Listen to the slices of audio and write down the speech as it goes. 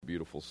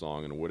beautiful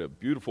song, and what a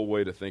beautiful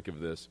way to think of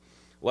this.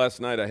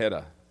 Last night I had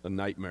a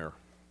nightmare,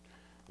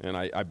 and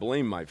I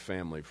blame my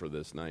family for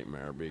this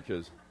nightmare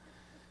because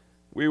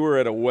we were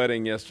at a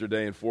wedding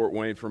yesterday in Fort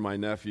Wayne for my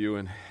nephew,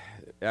 and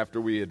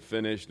after we had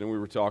finished and we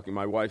were talking,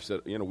 my wife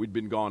said, we'd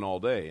been gone all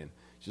day, and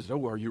she said,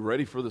 are you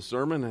ready for the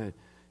sermon? And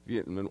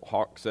then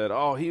Hawk said,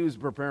 he was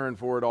preparing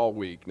for it all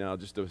week. Now,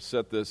 just to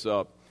set this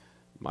up,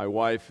 my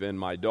wife and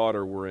my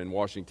daughter were in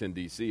Washington,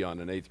 D.C. on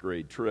an 8th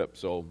grade trip.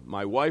 So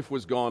my wife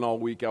was gone all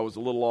week. I was a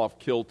little off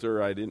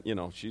kilter. I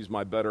didn't, she's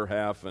my better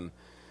half, and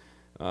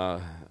I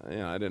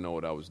didn't know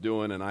what I was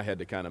doing, and I had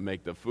to kind of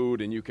make the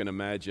food, and you can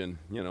imagine,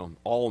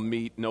 all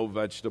meat, no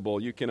vegetable.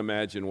 You can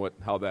imagine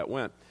how that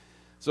went.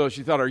 So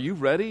she thought, are you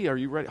ready? Are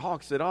you ready?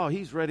 Hawk said,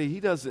 he's ready. He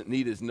doesn't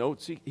need his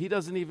notes.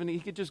 He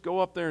could just go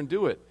up there and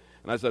do it.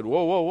 And I said,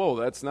 whoa,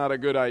 that's not a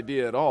good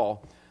idea at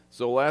all.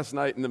 So last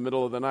night in the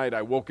middle of the night,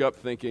 I woke up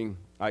thinking,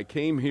 I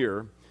came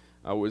here,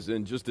 I was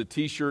in just a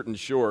T-shirt and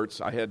shorts,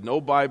 I had no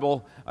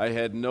Bible, I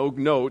had no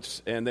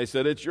notes, and they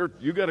said,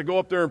 you got to go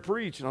up there and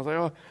preach. And I was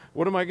like,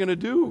 what am I going to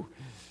do?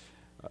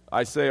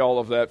 I say all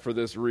of that for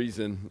this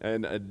reason,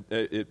 and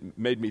it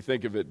made me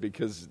think of it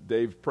because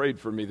Dave prayed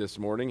for me this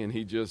morning, and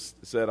he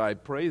just said, I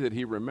pray that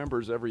he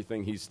remembers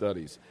everything he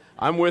studies.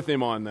 I'm with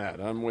him on that.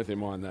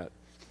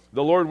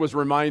 The Lord was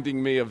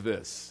reminding me of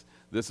this.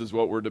 This is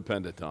what we're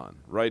dependent on,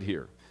 right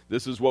here.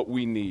 This is what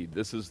we need.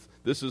 This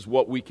is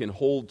what we can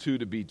hold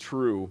to be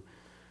true.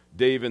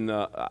 Dave in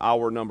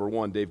hour number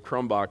 1, Dave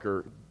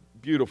Krumbacher,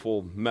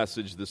 beautiful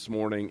message this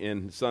morning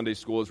in Sunday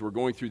school as we're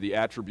going through the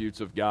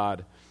attributes of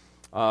God.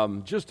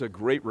 Just a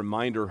great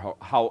reminder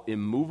how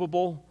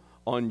immovable,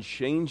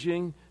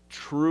 unchanging,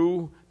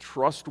 true,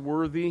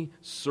 trustworthy,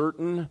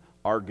 certain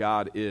our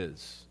God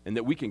is. And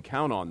that we can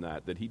count on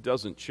that He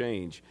doesn't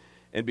change.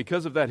 And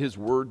because of that, His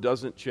Word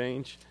doesn't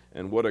change.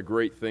 And what a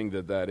great thing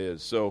that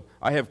is. So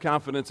I have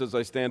confidence as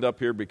I stand up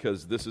here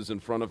because this is in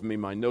front of me.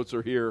 My notes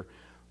are here.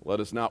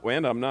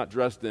 And I'm not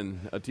dressed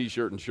in a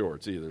T-shirt and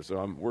shorts either,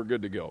 so we're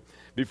good to go.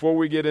 Before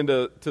we get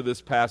into this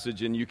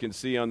passage, and you can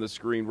see on the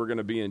screen, we're going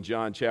to be in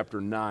John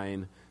chapter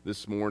 9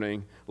 this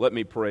morning. Let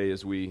me pray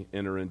as we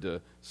enter into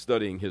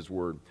studying His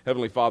Word.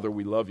 Heavenly Father,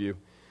 we love You.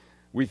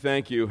 We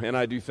thank You, and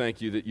I do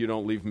thank You that You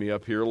don't leave me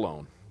up here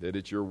alone, that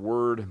it's Your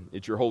Word,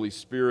 it's Your Holy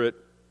Spirit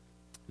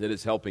that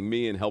is helping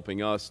me and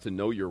helping us to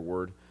know Your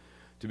Word,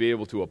 to be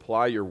able to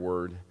apply Your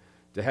Word,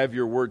 to have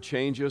Your Word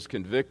change us,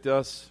 convict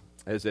us,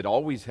 as it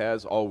always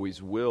has,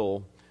 always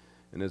will.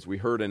 And as we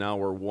heard in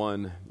hour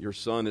 1, Your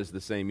Son is the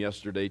same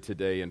yesterday,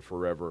 today, and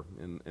forever.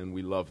 And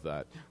we love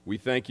that. We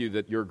thank You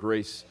that Your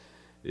grace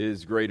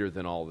is greater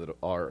than all that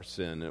our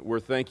sin. We're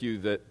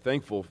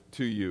thankful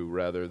to You,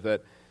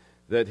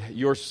 that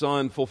Your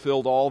Son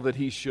fulfilled all that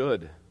He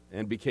should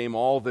and became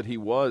all that He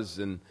was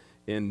in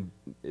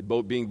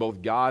being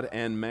both God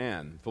and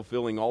man,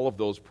 fulfilling all of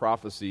those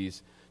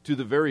prophecies to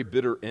the very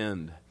bitter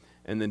end,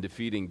 and then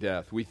defeating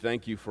death. We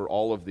thank You for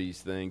all of these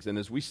things. And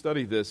as we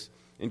study this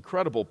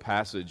incredible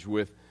passage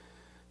with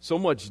so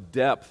much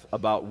depth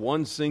about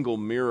one single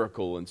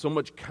miracle and so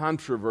much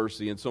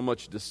controversy and so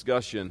much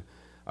discussion,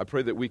 I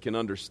pray that we can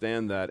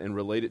understand that and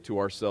relate it to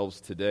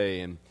ourselves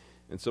today and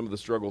some of the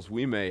struggles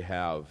we may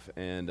have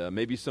and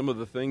maybe some of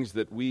the things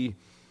that we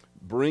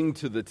bring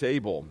to the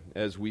table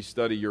as we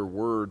study Your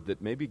Word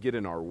that maybe get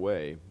in our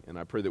way. And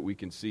I pray that we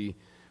can see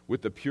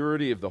with the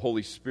purity of the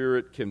Holy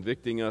Spirit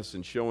convicting us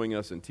and showing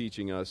us and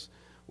teaching us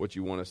what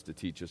You want us to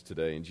teach us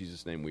today. In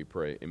Jesus' name we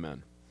pray,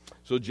 amen.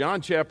 So John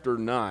chapter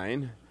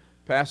 9,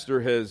 Pastor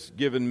has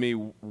given me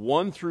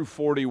 1 through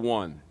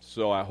 41.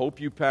 So I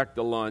hope you packed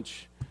a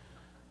lunch.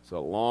 It's a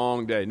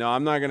long day. No,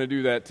 I'm not going to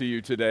do that to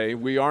you today.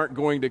 We aren't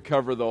going to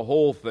cover the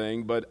whole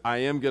thing, but I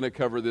am going to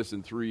cover this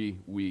in 3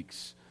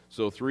 weeks.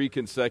 So 3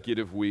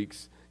 consecutive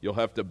weeks. You'll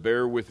have to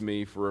bear with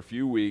me for a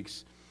few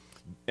weeks.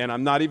 And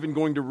I'm not even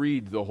going to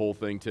read the whole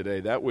thing today.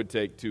 That would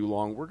take too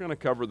long. We're going to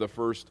cover the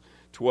first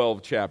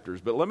 12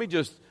 chapters. But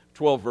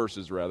 12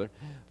 verses rather.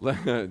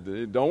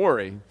 Don't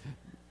worry.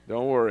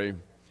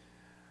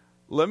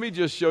 Let me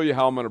just show you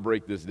how I'm going to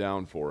break this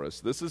down for us.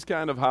 This is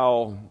kind of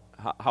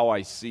how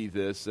I see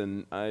this.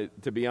 And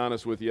to be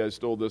honest with you, I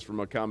stole this from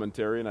a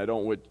commentary, and I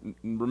don't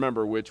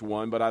remember which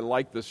one, but I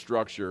like the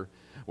structure.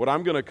 What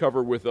I'm going to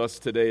cover with us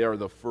today are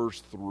the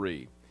first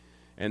 3.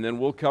 And then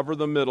we'll cover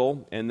the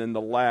middle, and then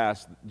the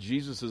last,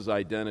 Jesus'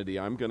 identity.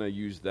 I'm going to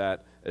use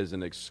that as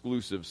an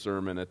exclusive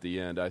sermon at the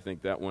end. I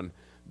think that one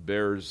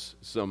bears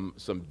some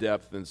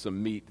depth and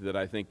some meat that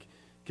I think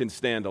can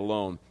stand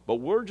alone. But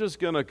we're just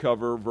going to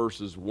cover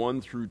verses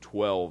 1 through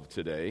 12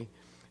 today.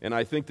 And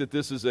I think that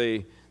this is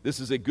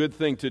a good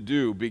thing to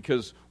do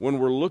because when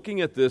we're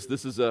looking at this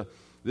is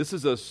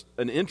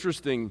an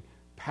interesting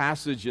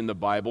passage in the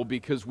Bible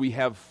because we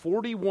have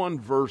 41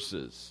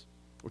 verses,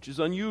 which is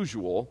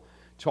unusual,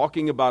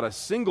 talking about a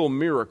single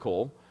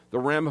miracle, the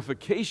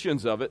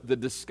ramifications of it, the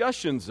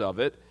discussions of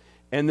it,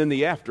 and then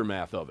the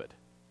aftermath of it.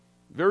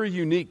 Very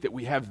unique that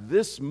we have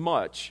this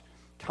much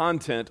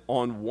content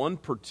on one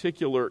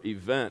particular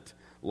event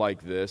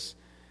like this.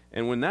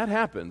 And when that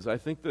happens, I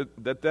think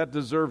that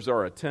deserves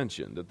our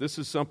attention, that this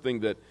is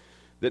something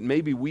that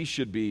maybe we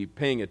should be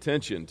paying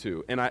attention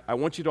to. And I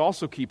want you to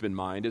also keep in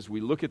mind, as we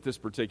look at this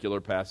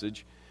particular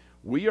passage,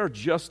 we are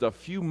just a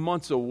few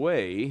months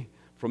away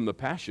from the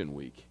Passion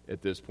Week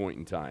at this point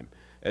in time.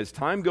 As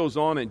time goes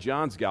on in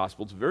John's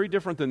Gospel, it's very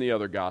different than the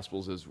other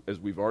Gospels, as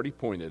we've already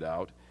pointed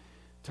out.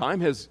 Time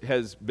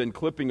has been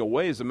clipping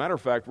away. As a matter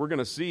of fact, we're going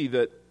to see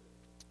that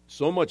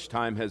so much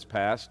time has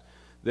passed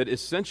that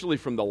essentially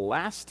from the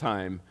last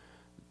time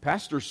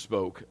Pastor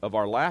spoke of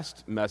our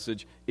last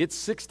message, it's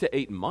 6 to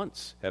 8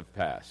 months have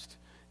passed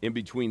in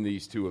between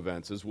these two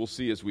events, as we'll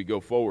see as we go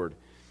forward.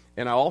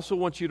 And I also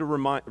want you to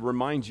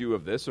remind you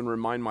of this and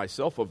remind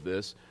myself of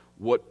this,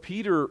 what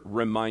Peter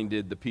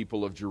reminded the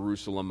people of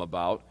Jerusalem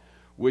about,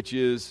 which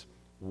is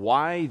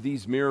why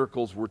these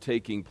miracles were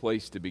taking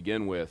place to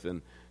begin with.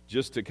 And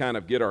just to kind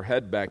of get our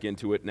head back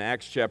into it, in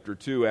Acts chapter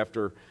 2,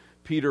 after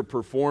Peter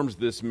performs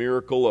this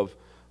miracle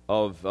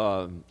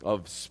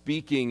of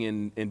speaking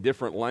in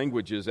different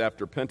languages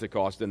after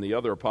Pentecost, and the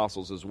other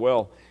apostles as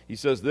well, he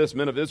says this,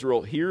 "Men of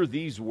Israel, hear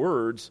these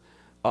words.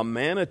 A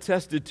man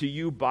attested to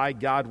you by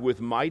God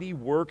with mighty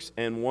works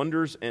and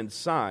wonders and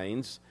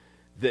signs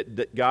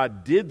that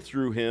God did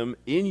through him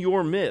in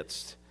your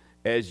midst,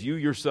 as you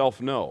yourself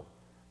know."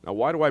 Now,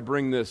 why do I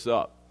bring this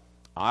up?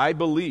 I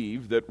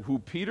believe that who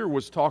Peter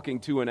was talking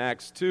to in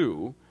Acts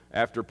 2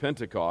 after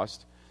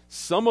Pentecost,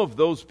 some of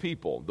those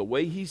people, the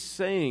way he's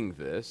saying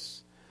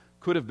this,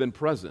 could have been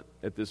present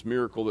at this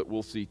miracle that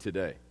we'll see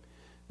today.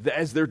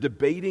 As they're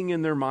debating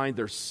in their mind,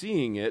 they're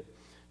seeing it,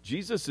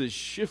 Jesus is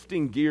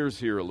shifting gears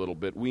here a little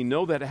bit. We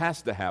know that it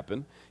has to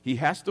happen. He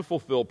has to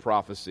fulfill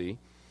prophecy.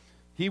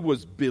 He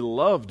was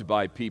beloved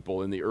by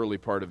people in the early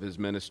part of his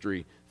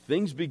ministry.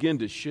 Things begin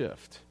to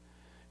shift.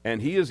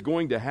 And he is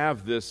going to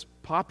have this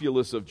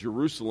populace of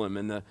Jerusalem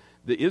and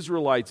the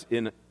Israelites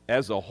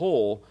as a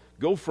whole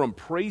go from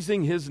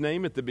praising his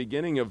name at the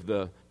beginning of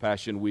the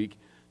Passion Week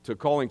to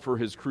calling for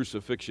his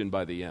crucifixion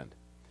by the end.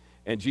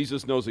 And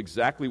Jesus knows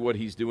exactly what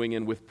he's doing,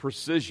 and with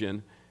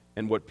precision.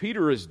 And what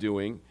Peter is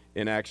doing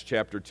in Acts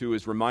chapter 2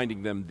 is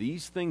reminding them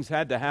these things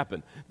had to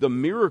happen. The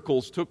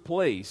miracles took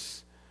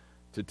place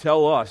to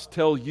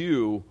tell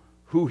you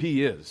who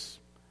he is,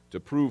 to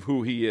prove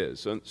who he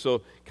is. And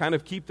so kind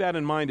of keep that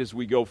in mind as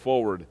we go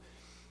forward.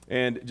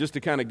 And just to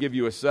kind of give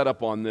you a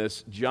setup on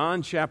this,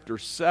 John chapter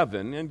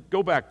 7, and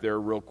go back there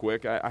real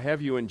quick. I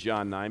have you in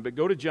John 9, but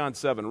go to John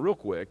 7 real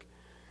quick.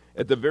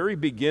 At the very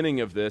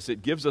beginning of this,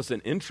 it gives us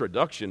an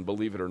introduction,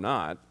 believe it or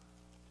not,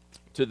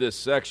 to this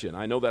section.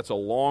 I know that's a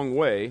long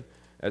way.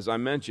 As I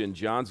mentioned,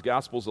 John's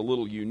gospel is a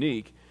little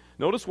unique.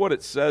 Notice what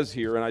it says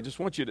here, and I just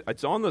want you to,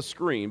 it's on the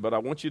screen, but I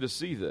want you to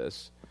see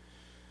this.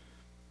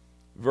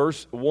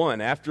 Verse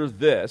 1, "After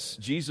this,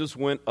 Jesus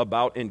went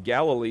about in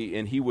Galilee,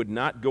 and he would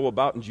not go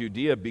about in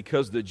Judea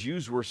because the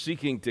Jews were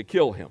seeking to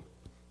kill him."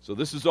 So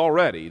this is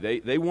already,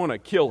 they want to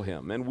kill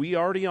him, and we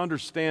already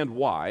understand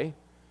why.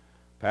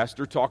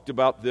 Pastor talked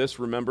about this,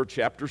 remember,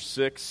 chapter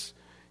 6.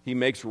 He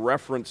makes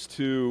reference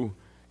to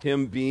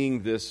him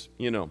being this,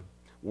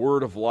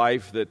 word of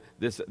life,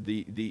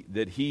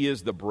 that he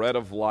is the bread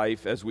of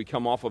life, as we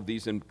come off of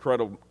these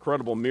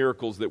incredible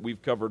miracles that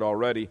we've covered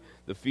already,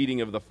 the feeding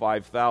of the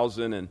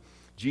 5,000 and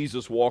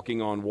Jesus walking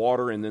on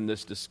water, and then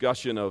this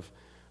discussion of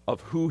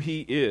who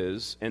he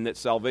is and that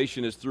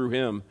salvation is through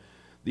him.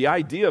 The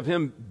idea of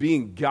him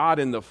being God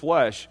in the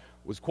flesh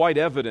was quite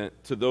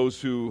evident to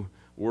those who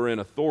were in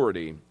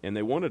authority, and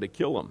they wanted to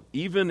kill him.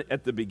 Even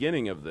at the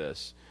beginning of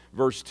this,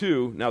 verse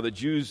 2, "Now the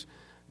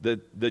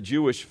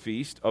Jewish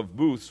feast of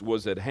booths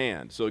was at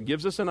hand." So it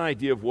gives us an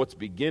idea of what's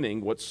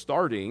beginning, what's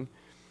starting,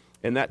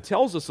 and that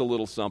tells us a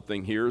little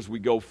something here as we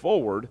go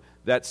forward.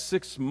 That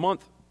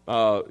 6-month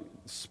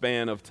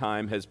span of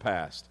time has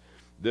passed.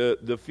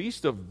 The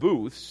Feast of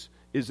Booths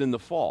is in the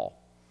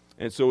fall.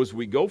 And so as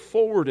we go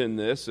forward in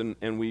this,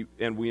 and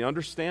we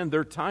understand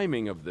their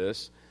timing of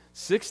this,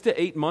 6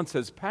 to 8 months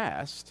has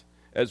passed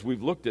as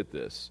we've looked at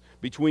this,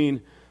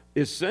 between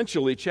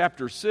essentially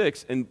chapter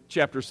 6 and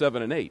chapter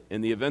 7 and 8,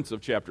 and the events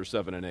of chapter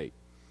 7 and 8.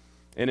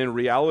 And in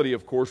reality,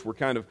 of course, we're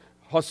kind of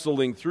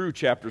hustling through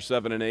chapter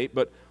 7 and 8,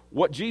 but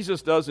what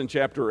Jesus does in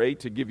chapter 8,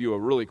 to give you a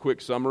really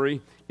quick summary,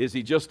 is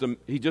he just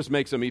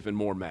makes them even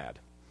more mad.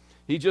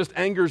 He just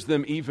angers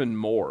them even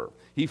more.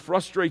 He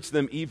frustrates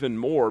them even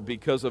more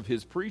because of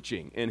his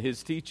preaching and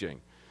his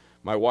teaching.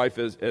 My wife,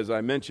 as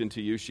I mentioned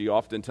to you, she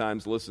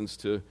oftentimes listens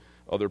to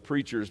other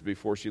preachers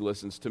before she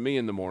listens to me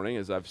in the morning,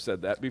 as I've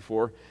said that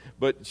before.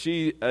 But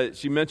she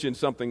mentioned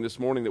something this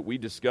morning that we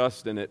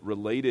discussed, and it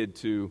related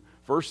to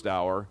first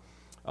hour.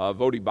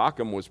 Vodi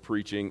Bakum was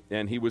preaching,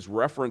 and he was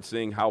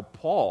referencing how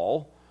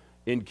Paul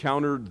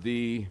encountered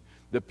the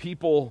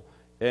people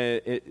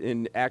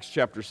in Acts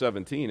chapter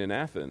 17 in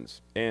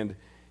Athens. And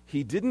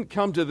he didn't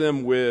come to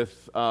them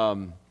with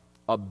a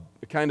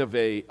kind of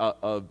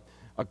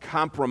a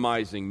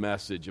compromising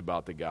message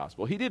about the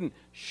gospel. He didn't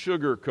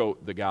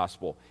sugarcoat the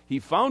gospel. He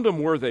found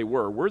them where they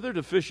were, where their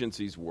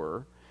deficiencies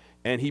were,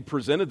 and he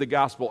presented the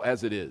gospel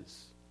as it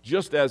is,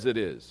 just as it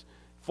is,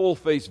 full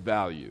face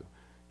value.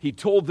 He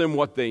told them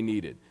what they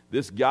needed.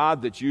 this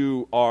God that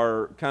you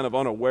are kind of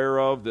unaware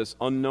of, this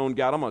unknown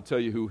God, I'm going to tell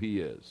you who he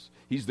is.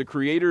 He's the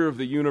creator of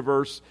the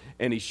universe,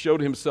 and he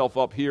showed himself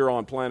up here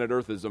on planet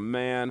Earth as a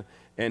man,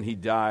 and he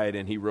died,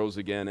 and he rose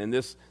again, and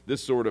this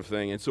sort of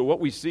thing. And so what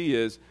we see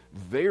is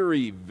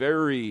very,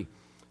 very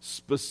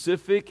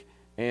specific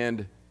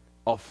and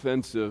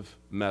offensive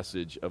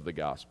message of the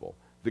gospel.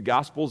 The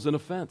gospel is an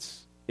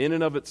offense in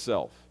and of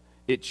itself.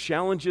 It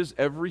challenges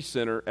every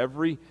sinner,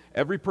 every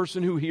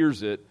person who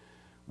hears it,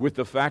 with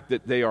the fact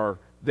that they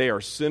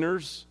are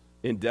sinners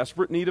in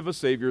desperate need of a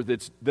Savior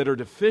that are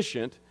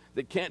deficient,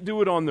 that can't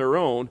do it on their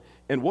own,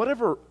 and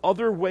whatever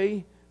other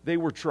way they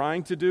were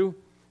trying to do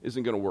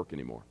isn't going to work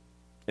anymore.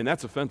 And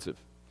that's offensive.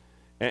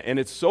 And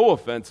it's so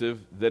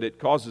offensive that it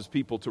causes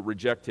people to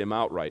reject him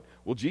outright.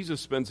 Well, Jesus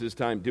spends his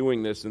time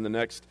doing this in the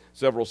next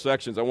several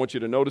sections. I want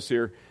you to notice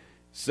here,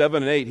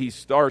 7 and 8, he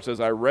starts, as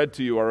I read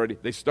to you already,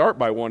 they start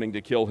by wanting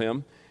to kill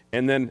him,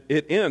 and then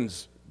it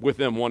ends with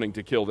them wanting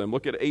to kill them.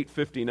 Look at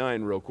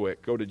 8:59 real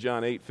quick. Go to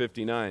John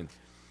 8:59.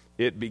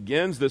 It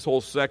begins, this whole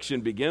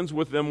section begins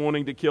with them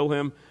wanting to kill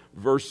him.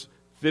 Verse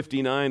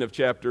 59 of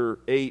chapter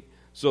 8,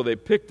 so they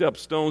picked up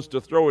stones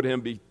to throw at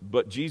him,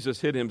 but Jesus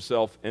hid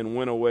himself and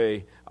went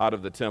away out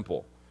of the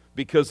temple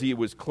because he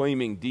was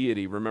claiming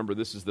deity. Remember,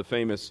 this is the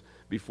famous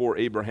before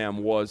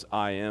Abraham was,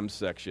 I am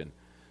section.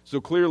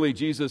 So clearly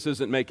Jesus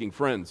isn't making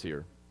friends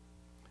here.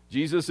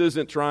 Jesus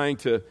isn't trying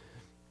to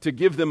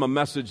give them a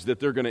message that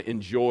they're going to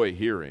enjoy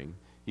hearing.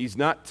 He's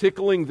not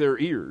tickling their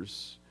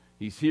ears.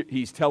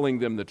 He's telling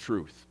them the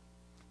truth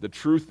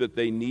that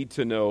they need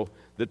to know,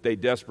 that they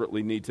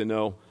desperately need to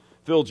know.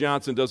 Phil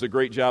Johnson does a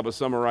great job of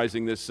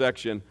summarizing this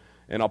section,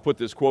 and I'll put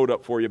this quote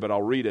up for you, but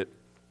I'll read it.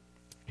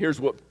 Here's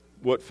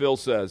what Phil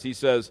says. He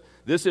says,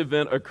 this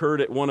event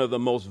occurred at one of the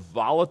most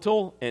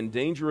volatile and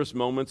dangerous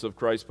moments of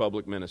Christ's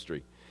public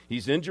ministry.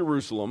 He's in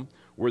Jerusalem,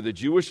 where the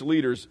Jewish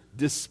leaders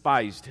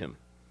despised him.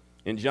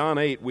 In John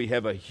 8, we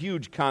have a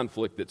huge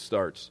conflict that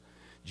starts.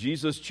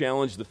 Jesus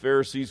challenged the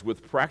Pharisees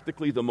with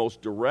practically the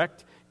most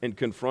direct and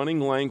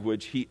confronting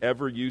language he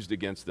ever used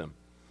against them.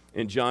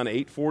 In John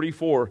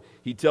 8:44,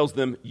 he tells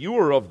them, you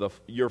are of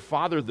your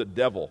father the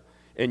devil,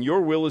 and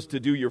your will is to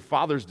do your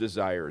father's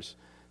desires.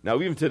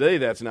 Now, even today,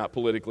 that's not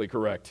politically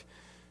correct.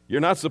 You're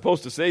not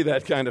supposed to say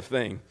that kind of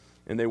thing.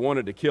 And they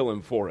wanted to kill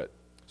him for it.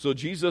 So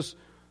Jesus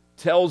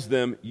tells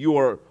them, you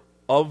are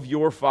of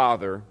your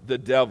father, the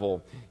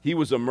devil. He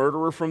was a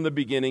murderer from the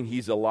beginning.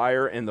 He's a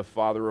liar and the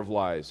father of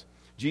lies.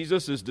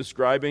 Jesus is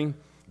describing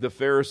the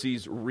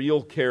Pharisees'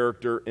 real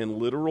character in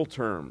literal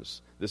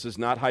terms. This is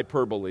not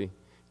hyperbole.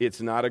 It's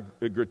not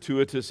a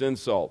gratuitous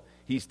insult.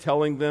 He's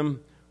telling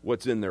them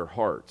what's in their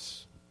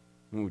hearts.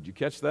 Would you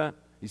catch that?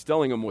 He's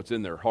telling them what's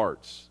in their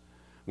hearts.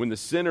 When the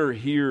sinner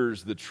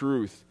hears the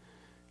truth,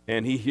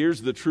 and he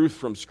hears the truth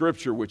from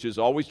Scripture, which is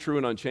always true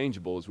and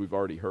unchangeable, as we've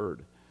already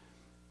heard,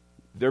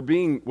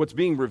 what's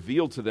being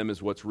revealed to them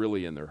is what's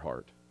really in their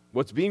heart.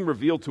 What's being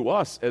revealed to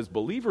us as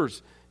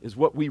believers is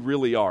what we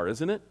really are,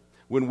 isn't it?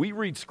 When we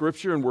read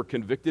Scripture and we're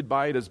convicted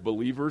by it as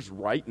believers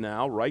right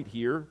now, right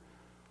here,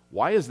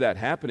 why is that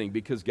happening?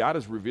 Because God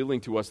is revealing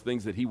to us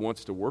things that he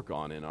wants to work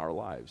on in our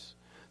lives.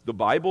 The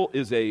Bible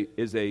is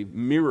a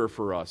mirror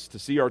for us to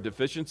see our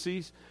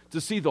deficiencies,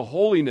 to see the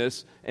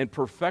holiness and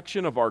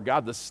perfection of our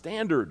God, the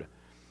standard,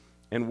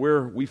 and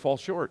where we fall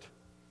short,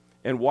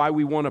 and why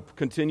we want to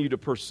continue to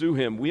pursue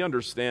him. We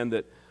understand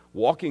that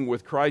walking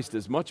with Christ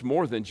is much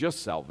more than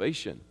just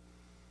salvation.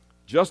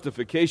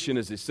 Justification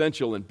is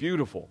essential and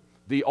beautiful.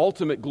 The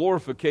ultimate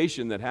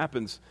glorification that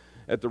happens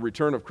at the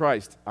return of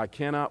Christ, I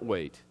cannot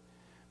wait.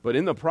 But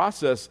in the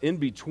process, in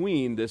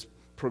between this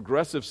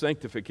progressive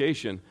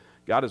sanctification,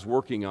 God is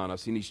working on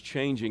us, and he's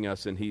changing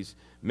us, and he's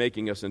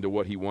making us into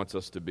what he wants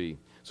us to be.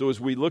 So as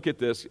we look at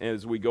this,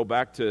 as we go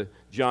back to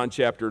John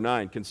chapter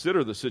 9,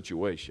 consider the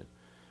situation.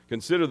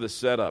 Consider the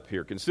setup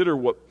here. Consider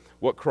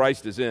what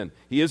Christ is in.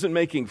 He isn't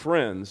making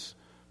friends,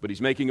 but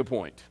he's making a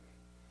point.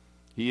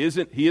 He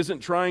isn't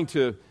trying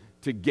to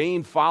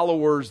gain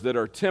followers that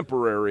are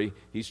temporary.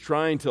 He's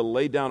trying to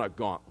lay down a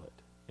gauntlet.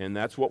 And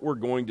that's what we're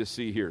going to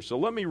see here. So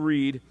let me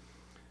read,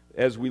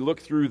 as we look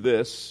through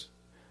this,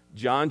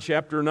 John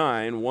chapter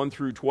 9, 1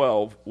 through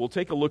 12. We'll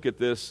take a look at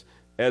this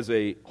as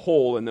a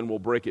whole, and then we'll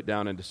break it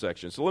down into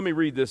sections. So let me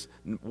read this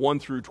 1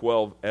 through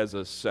 12 as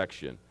a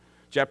section.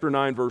 Chapter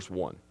 9, verse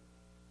 1.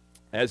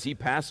 As he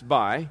passed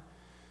by,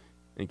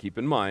 and keep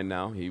in mind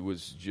now, he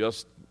was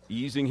just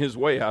easing his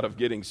way out of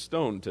getting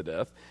stoned to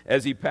death.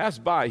 As he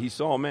passed by, he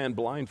saw a man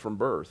blind from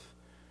birth.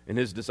 And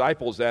his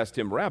disciples asked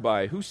him,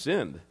 Rabbi, who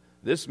sinned,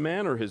 this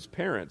man or his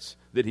parents,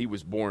 that he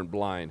was born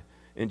blind?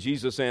 And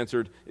Jesus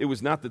answered, it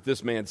was not that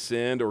this man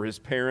sinned or his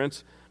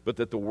parents, but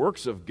that the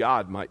works of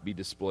God might be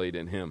displayed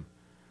in him.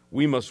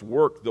 We must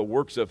work the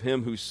works of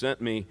him who sent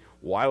me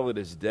while it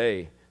is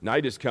day.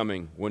 Night is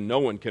coming when no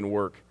one can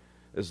work.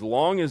 As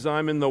long as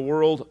I'm in the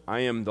world, I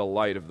am the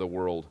light of the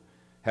world.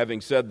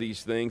 Having said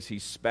these things, he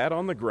spat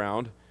on the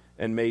ground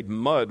and made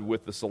mud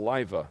with the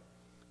saliva.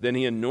 Then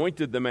he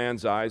anointed the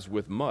man's eyes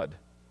with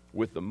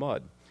the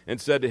mud, and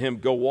said to him,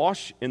 go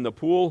wash in the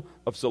pool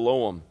of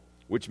Siloam,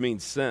 which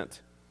means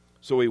sent.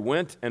 So he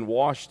went and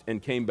washed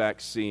and came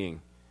back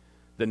seeing.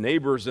 The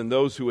neighbors and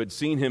those who had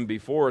seen him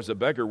before as a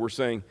beggar were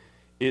saying,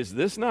 "Is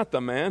this not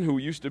the man who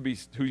used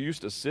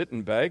to sit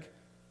and beg?"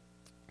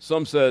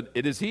 Some said,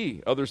 "It is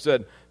he." Others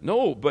said,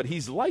 "No, but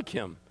he's like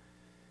him."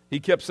 He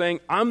kept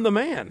saying, "I'm the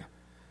man."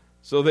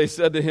 So they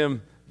said to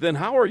him, "Then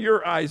how are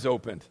your eyes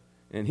opened?"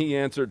 And he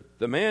answered,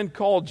 "The man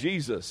called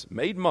Jesus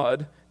made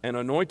mud and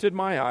anointed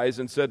my eyes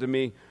and said to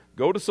me,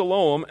 'Go to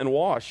Siloam and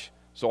wash.'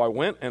 So I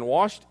went and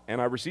washed, and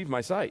I received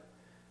my sight."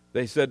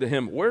 They said to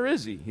him, "Where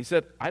is he?" He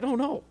said, "I don't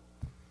know."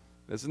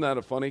 Isn't that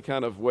a funny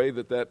kind of way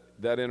that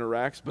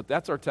interacts? But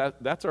that's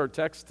our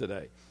text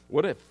today.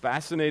 What a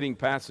fascinating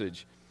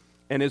passage.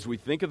 And as we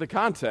think of the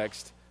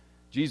context,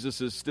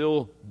 Jesus is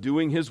still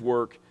doing his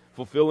work,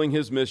 fulfilling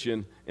his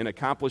mission, and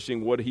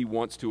accomplishing what he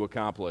wants to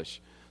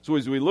accomplish. So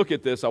as we look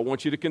at this, I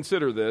want you to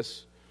consider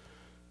this.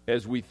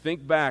 As we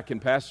think back,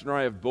 and Pastor and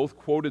I have both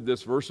quoted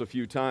this verse a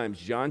few times,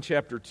 John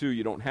chapter 2,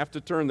 you don't have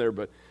to turn there,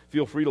 but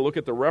feel free to look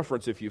at the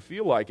reference if you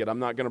feel like it. I'm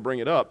not going to bring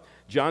it up.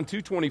 John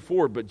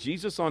 2:24, but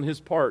Jesus on his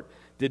part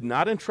did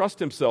not entrust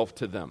himself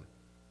to them,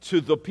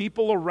 to the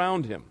people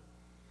around him,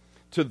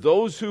 to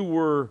those who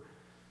were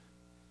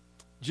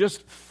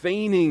just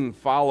feigning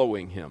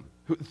following him,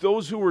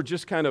 those who were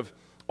just kind of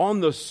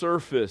on the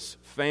surface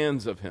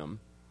fans of him.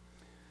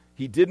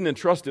 He didn't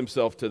entrust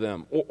himself to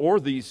them or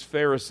these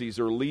Pharisees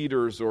or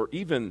leaders or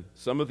even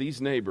some of these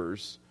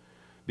neighbors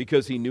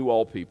because he knew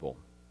all people.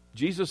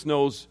 Jesus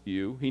knows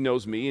you, he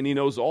knows me, and he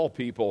knows all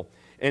people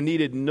and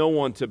needed no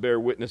one to bear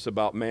witness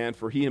about man,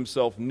 for he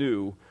himself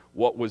knew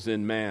what was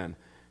in man.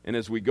 And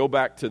as we go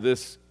back to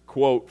this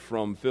quote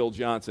from Phil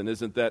Johnson,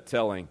 isn't that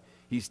telling?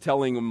 He's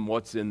telling them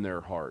what's in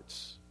their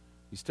hearts.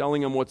 He's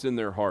telling them what's in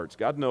their hearts.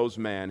 God knows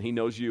man, he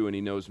knows you, and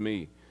he knows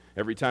me.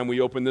 Every time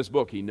we open this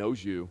book, he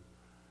knows you.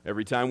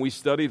 Every time we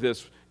study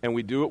this and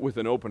we do it with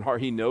an open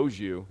heart, he knows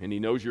you and he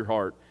knows your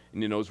heart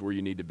and he knows where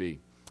you need to be.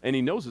 And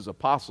he knows his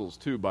apostles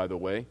too, by the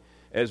way.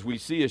 As we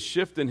see a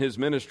shift in his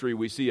ministry,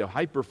 we see a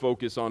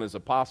hyper-focus on his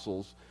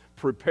apostles,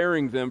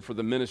 preparing them for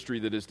the ministry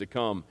that is to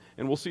come.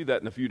 And we'll see that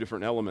in a few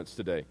different elements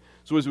today.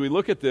 So as we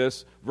look at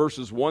this,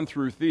 verses 1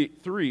 through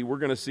 3, we're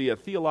going to see a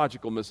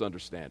theological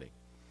misunderstanding.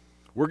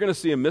 We're going to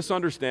see a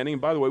misunderstanding.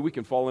 And by the way, we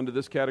can fall into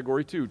this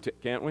category too,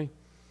 can't we?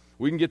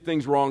 We can get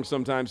things wrong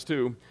sometimes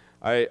too.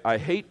 I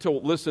hate to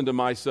listen to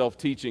myself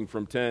teaching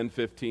from 10,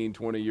 15,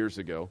 20 years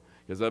ago,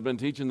 because I've been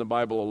teaching the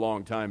Bible a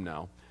long time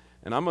now.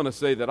 And I'm going to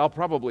say that I'll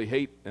probably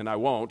hate, and I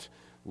won't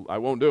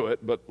do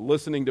it, but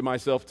listening to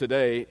myself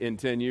today in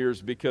 10 years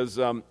because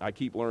I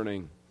keep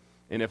learning.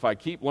 And if I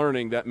keep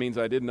learning, that means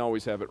I didn't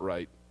always have it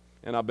right.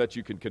 And I'll bet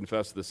you can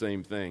confess the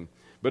same thing.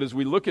 But as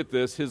we look at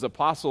this, his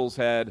apostles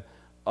had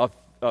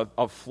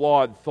a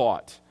flawed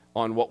thought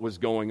on what was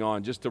going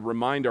on. Just to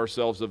remind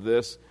ourselves of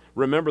this,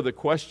 remember the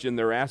question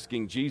they're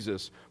asking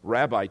Jesus,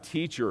 "Rabbi,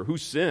 teacher, who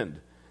sinned,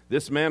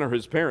 this man or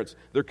his parents?"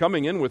 They're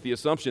coming in with the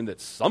assumption that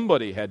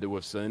somebody had to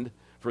have sinned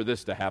for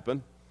this to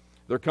happen.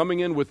 They're coming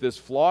in with this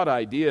flawed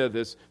idea,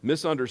 this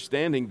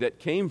misunderstanding that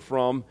came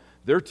from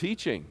their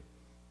teaching.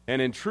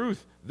 And in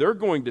truth, they're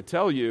going to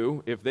tell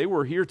you, if they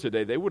were here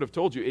today, they would have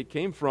told you it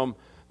came from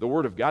the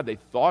Word of God. They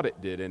thought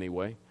it did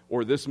anyway,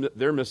 or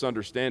their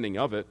misunderstanding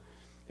of it.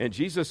 And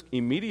Jesus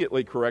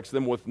immediately corrects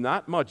them with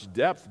not much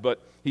depth,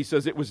 but he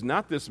says it was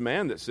not this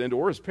man that sinned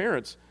or his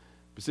parents.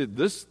 He said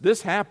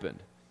this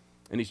happened.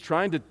 And he's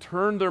trying to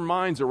turn their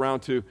minds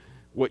around to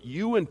what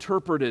you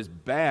interpret as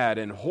bad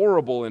and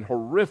horrible and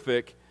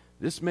horrific.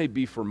 This may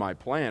be for my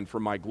plan, for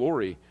my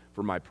glory,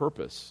 for my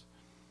purpose.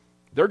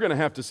 They're going to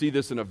have to see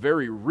this in a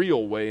very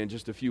real way in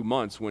just a few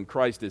months when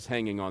Christ is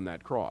hanging on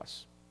that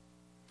cross.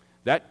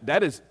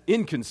 That is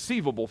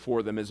inconceivable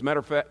for them. As a matter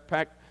of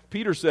fact,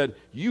 Peter said,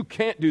 "You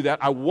can't do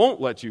that. I won't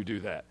let you do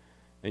that."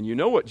 And you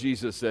know what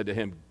Jesus said to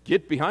him?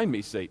 "Get behind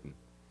me, Satan."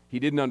 He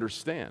didn't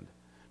understand.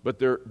 But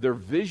their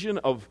vision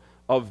of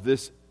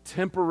this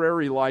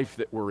temporary life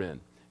that we're in,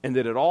 and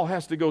that it all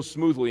has to go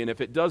smoothly, and if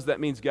it does, that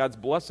means God's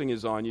blessing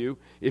is on you.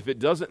 If it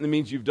doesn't, it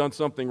means you've done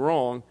something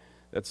wrong.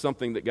 That's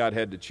something that God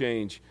had to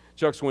change.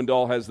 Chuck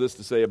Swindoll has this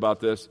to say about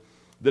this.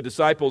 The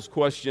disciples'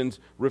 questions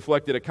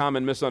reflected a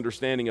common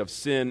misunderstanding of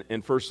sin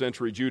in first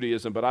century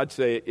Judaism, but I'd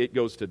say it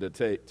goes to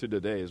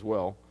today as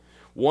well.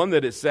 One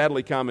that is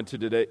sadly common to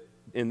today,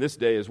 in this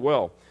day as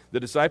well. The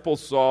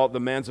disciples saw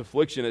the man's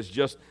affliction as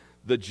just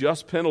the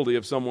just penalty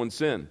of someone's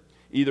sin,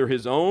 either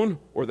his own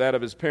or that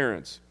of his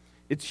parents.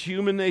 It's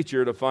human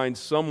nature to find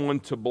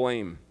someone to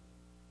blame.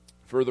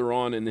 Further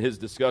on in his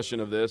discussion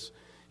of this,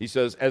 he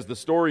says, as the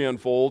story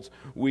unfolds,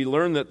 we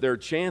learn that their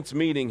chance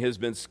meeting has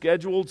been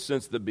scheduled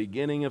since the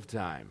beginning of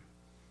time.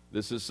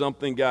 This is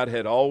something God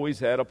had always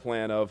had a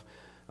plan of.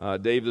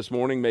 Dave this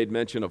morning made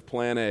mention of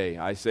Plan A.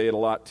 I say it a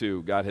lot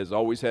too. God has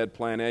always had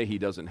Plan A. He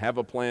doesn't have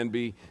a Plan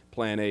B.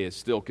 Plan A is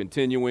still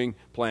continuing.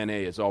 Plan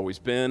A has always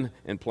been,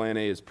 and Plan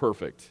A is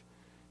perfect,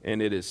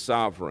 and it is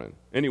sovereign.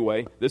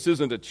 Anyway, this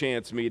isn't a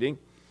chance meeting.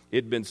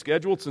 It had been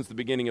scheduled since the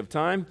beginning of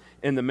time,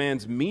 and the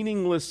man's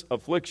meaningless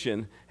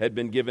affliction had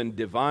been given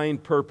divine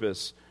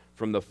purpose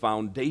from the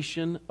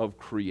foundation of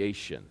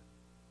creation.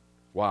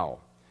 Wow.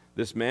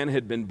 This man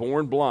had been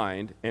born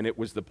blind, and it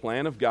was the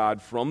plan of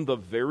God from the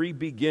very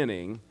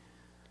beginning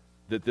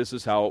that this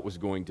is how it was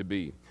going to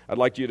be. I'd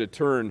like you to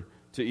turn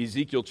to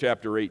Ezekiel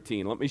chapter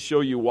 18. Let me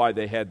show you why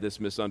they had this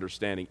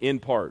misunderstanding. In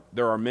part,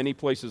 there are many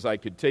places I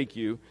could take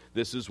you.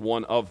 This is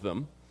one of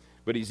them.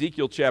 But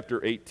Ezekiel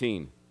chapter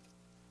 18.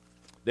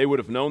 They would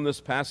have known this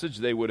passage.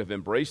 They would have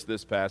embraced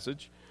this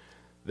passage.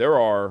 There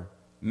are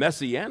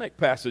messianic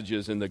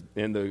passages in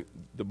the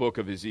book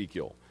of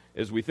Ezekiel.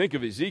 As we think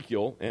of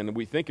Ezekiel, and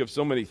we think of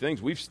so many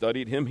things, we've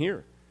studied him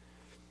here.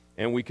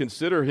 And we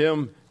consider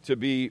him to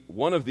be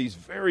one of these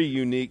very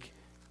unique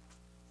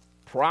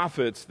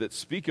prophets that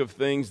speak of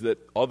things that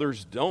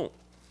others don't.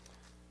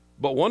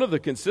 But one of the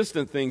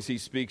consistent things he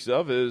speaks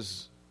of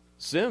is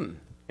sin.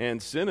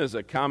 And sin is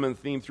a common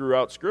theme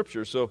throughout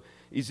Scripture. So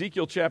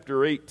Ezekiel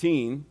chapter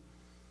 18,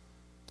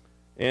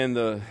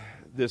 and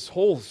this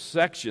whole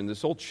section,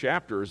 this whole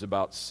chapter is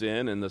about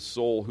sin and the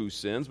soul who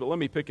sins. But let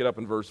me pick it up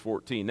in verse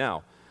 14.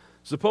 Now,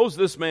 suppose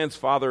this man's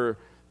father's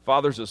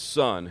a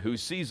son who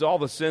sees all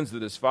the sins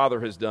that his father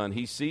has done.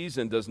 He sees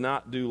and does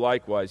not do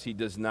likewise. He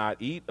does not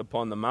eat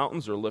upon the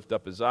mountains or lift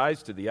up his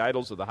eyes to the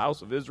idols of the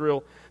house of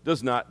Israel,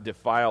 does not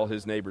defile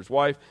his neighbor's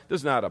wife,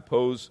 does not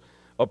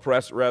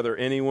oppress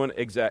anyone,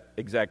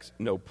 exacts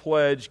no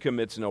pledge,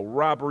 commits no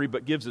robbery,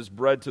 but gives his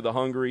bread to the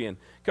hungry and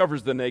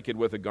covers the naked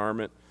with a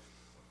garment,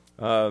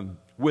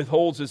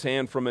 withholds his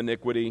hand from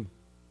iniquity,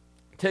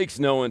 takes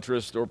no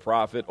interest or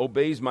profit,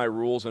 obeys my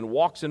rules, and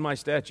walks in my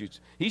statutes.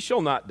 He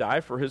shall not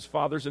die for his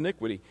father's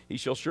iniquity. He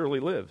shall surely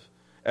live.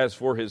 As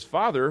for his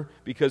father,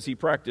 because he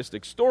practiced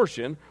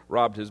extortion,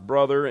 robbed his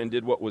brother, and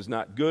did what was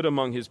not good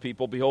among his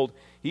people, behold,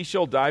 he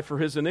shall die for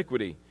his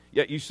iniquity.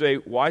 Yet you say,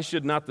 why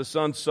should not the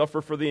son suffer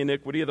for the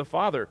iniquity of the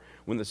father?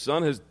 When the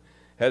son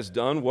has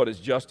done what is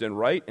just and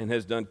right, and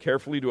has done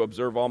carefully to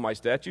observe all my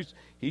statutes,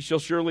 he shall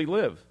surely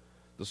live.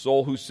 The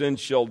soul who sins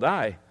shall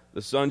die.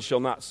 The son shall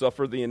not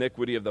suffer the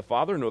iniquity of the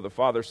father, nor the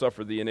father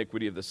suffer the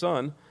iniquity of the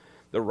son.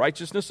 The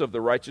righteousness of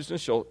the righteousness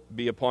shall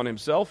be upon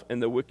himself,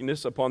 and the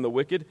wickedness upon the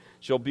wicked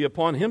shall be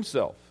upon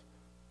himself.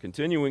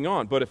 Continuing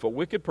on, but if a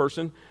wicked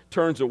person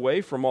turns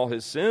away from all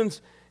his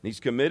sins, and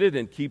he's committed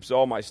and keeps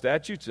all my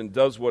statutes, and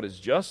does what is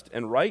just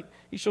and right,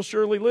 he shall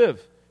surely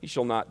live. He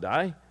shall not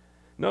die.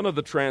 None of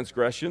the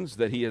transgressions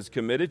that he has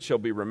committed shall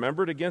be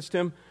remembered against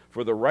him.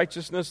 For the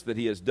righteousness that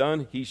he has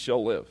done, he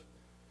shall live.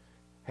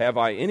 Have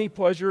I any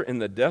pleasure in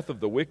the death of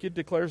the wicked,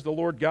 declares the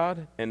Lord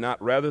God, and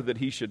not rather that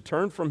he should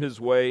turn from his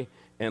way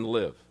and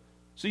live?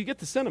 So you get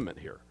the sentiment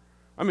here.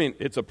 I mean,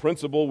 it's a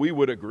principle we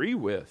would agree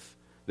with,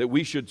 that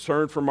we should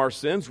turn from our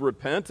sins,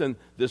 repent, and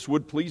this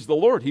would please the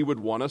Lord. He would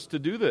want us to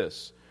do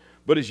this.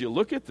 But as you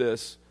look at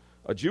this,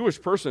 a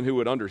Jewish person who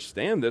would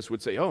understand this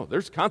would say, oh,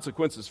 there's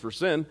consequences for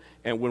sin,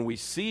 and when we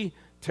see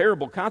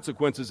terrible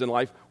consequences in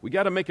life, we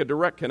got to make a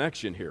direct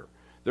connection here.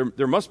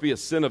 There must be a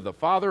sin of the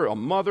father, a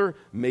mother,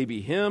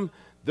 maybe him.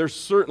 There's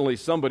certainly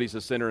somebody's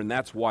a sinner, and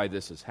that's why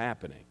this is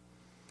happening.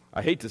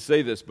 I hate to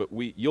say this, but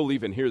you'll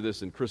even hear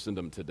this in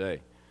Christendom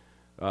today.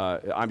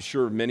 I'm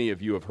sure many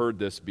of you have heard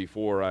this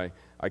before.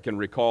 I can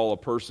recall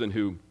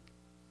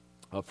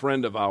a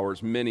friend of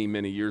ours many,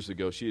 many years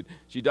ago. She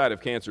died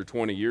of cancer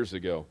 20 years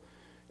ago.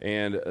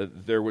 And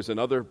there was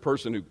another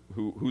person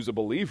who's a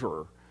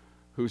believer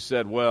who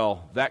said,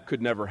 well, that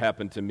could never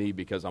happen to me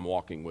because I'm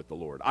walking with the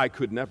Lord. I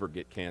could never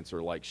get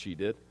cancer like she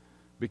did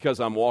because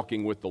I'm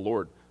walking with the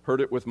Lord.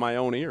 Heard it with my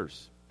own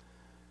ears.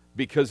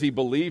 Because he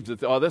believed that,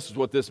 this is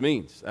what this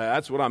means.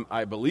 That's what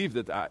I believe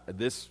that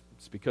it's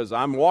because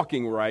I'm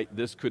walking right,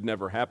 this could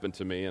never happen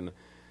to me. And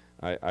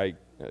I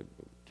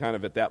kind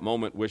of at that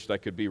moment wished I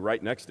could be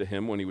right next to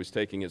him when he was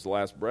taking his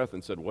last breath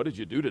and said, what did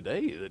you do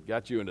today that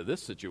got you into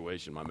this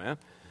situation, my man?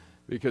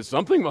 Because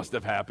something must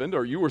have happened,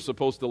 or you were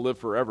supposed to live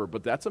forever.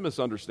 But that's a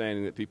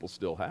misunderstanding that people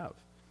still have.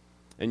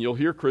 And you'll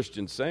hear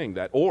Christians saying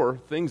that. Or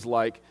things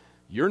like,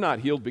 you're not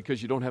healed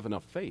because you don't have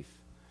enough faith.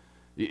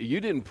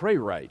 You didn't pray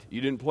right.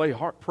 You didn't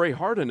pray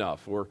hard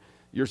enough. Or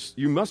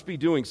you must be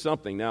doing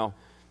something. Now,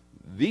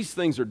 these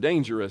things are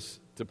dangerous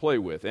to play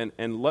with.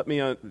 And let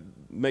me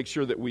make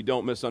sure that we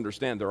don't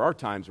misunderstand. There are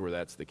times where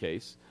that's the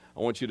case.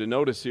 I want you to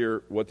notice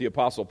here what the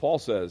Apostle Paul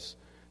says.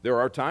 There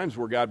are times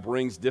where God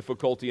brings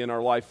difficulty in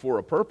our life for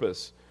a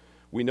purpose.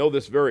 We know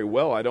this very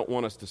well. I don't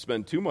want us to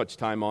spend too much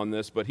time on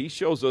this, but he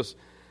shows us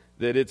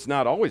that it's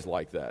not always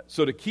like that.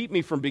 So to keep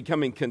me from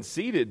becoming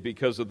conceited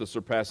because of the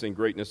surpassing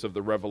greatness of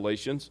the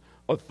revelations,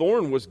 a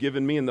thorn was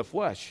given me in the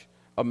flesh,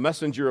 a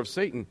messenger of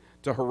Satan,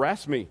 to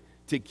harass me,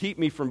 to keep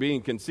me from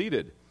being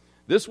conceited.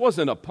 This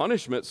wasn't a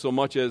punishment so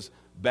much as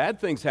bad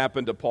things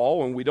happened to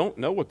Paul, and we don't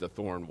know what the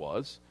thorn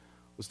was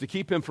to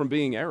keep him from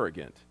being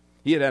arrogant.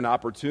 He had an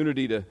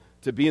opportunity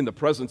to be in the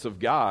presence of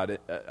God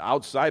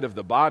outside of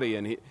the body,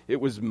 and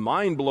it was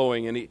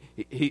mind-blowing, and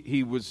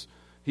he was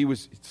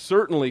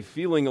certainly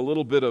feeling a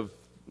little bit of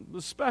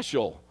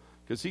special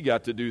because he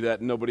got to do that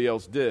and nobody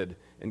else did,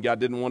 and God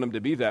didn't want him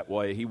to be that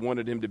way. He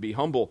wanted him to be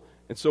humble,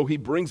 and so he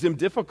brings him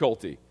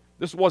difficulty.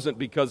 This wasn't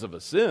because of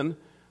a sin,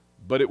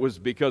 but it was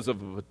because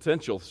of a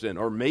potential sin,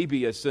 or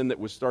maybe a sin that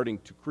was starting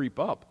to creep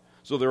up.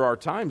 So there are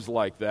times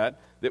like that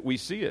we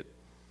see it.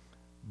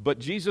 But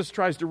Jesus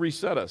tries to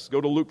reset us. Go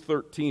to Luke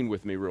 13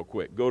 with me real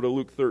quick. Go to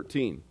Luke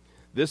 13.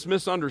 This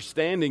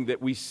misunderstanding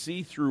that we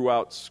see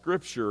throughout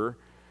Scripture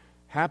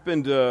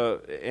happened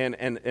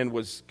and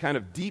was kind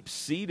of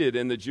deep-seated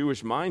in the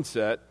Jewish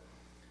mindset.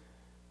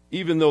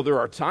 Even though there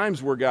are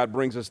times where God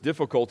brings us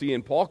difficulty,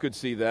 and Paul could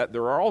see that,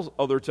 there are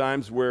other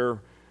times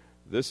where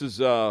this is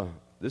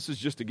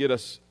just to get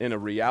us in a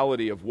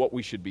reality of what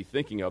we should be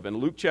thinking of. In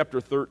Luke chapter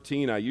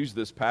 13, I use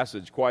this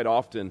passage quite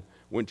often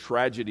when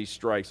tragedy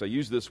strikes. I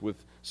use this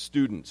with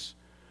students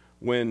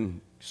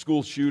when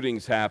school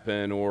shootings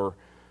happen or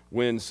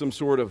when some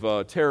sort of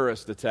a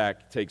terrorist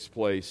attack takes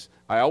place.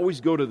 I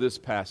always go to this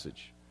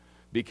passage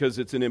because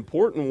it's an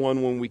important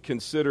one when we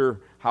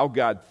consider how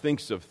God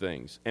thinks of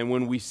things. And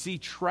when we see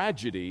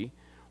tragedy,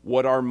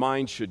 what our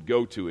mind should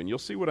go to. And you'll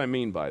see what I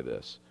mean by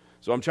this.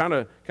 So I'm trying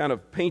to kind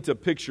of paint a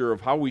picture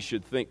of how we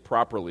should think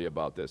properly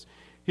about this.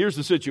 Here's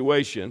the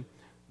situation.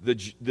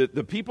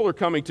 The people are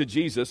coming to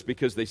Jesus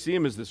because they see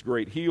him as this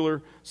great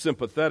healer,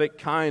 sympathetic,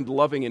 kind,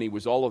 loving, and he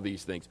was all of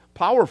these things.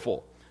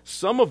 Powerful.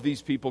 Some of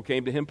these people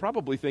came to him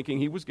probably thinking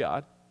he was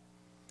God,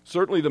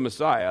 certainly the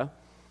Messiah,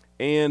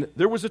 and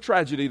there was a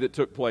tragedy that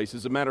took place.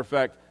 As a matter of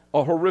fact,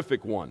 a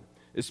horrific one,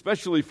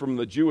 especially from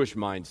the Jewish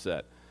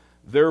mindset.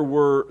 There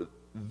were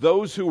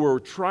those who were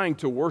trying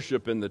to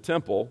worship in the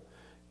temple,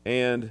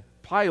 and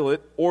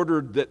Pilate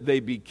ordered that they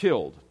be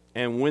killed.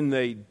 And when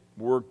they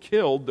were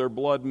killed, their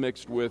blood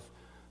mixed with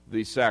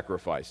the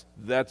sacrifice.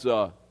 That's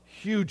a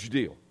huge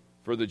deal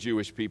for the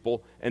Jewish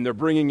people, and they're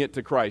bringing it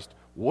to Christ.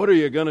 What are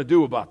you going to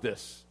do about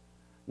this?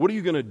 What are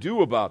you going to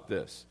do about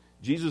this?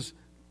 Jesus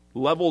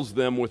levels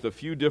them with a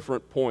few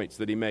different points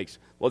that he makes.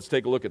 Let's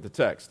take a look at the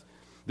text.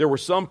 There were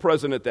some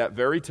present at that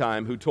very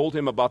time who told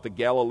him about the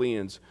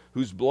Galileans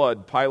whose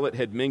blood Pilate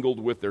had mingled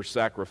with their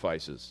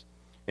sacrifices.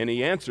 And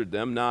he answered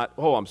them not,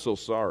 "Oh, I'm so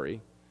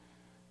sorry."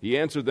 He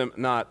answered them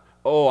not,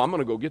 "Oh, I'm going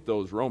to go get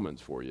those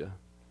Romans for you.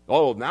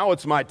 Oh, now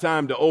it's my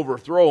time to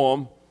overthrow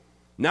them.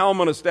 Now I'm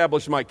going to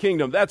establish my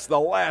kingdom. That's the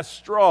last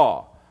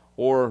straw."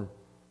 Or,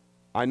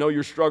 "I know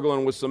you're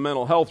struggling with some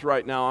mental health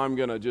right now. I'm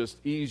going to just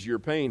ease your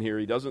pain here."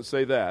 He doesn't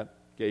say that.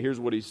 Okay, here's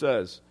what he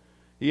says.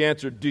 He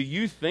answered, "Do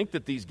you think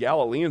that these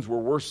Galileans were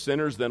worse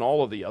sinners than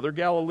all of the other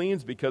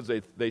Galileans because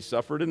they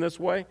suffered in this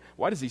way?"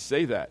 Why does he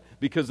say that?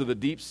 Because of the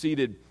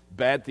deep-seated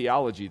bad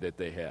theology that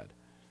they had.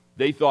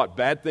 They thought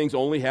bad things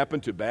only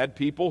happen to bad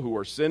people who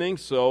are sinning,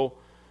 so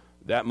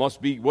that must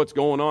be what's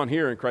going on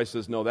here. And Christ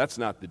says, no, that's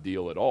not the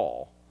deal at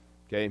all.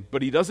 Okay,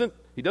 but he doesn't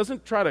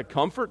try to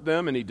comfort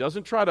them, and he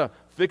doesn't try to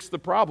fix the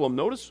problem.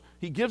 Notice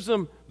he gives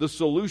them the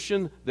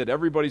solution that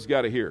everybody's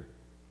got to hear.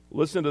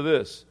 Listen to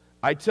this.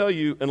 "I tell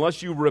you,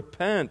 unless you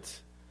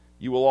repent,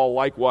 you will all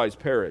likewise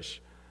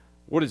perish."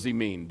 What does he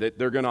mean? That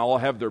they're going to all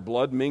have their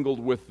blood mingled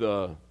with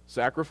the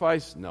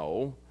sacrifice?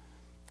 No.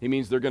 He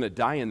means they're going to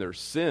die in their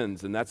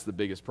sins, and that's the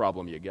biggest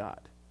problem you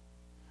got.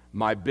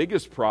 My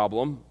biggest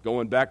problem,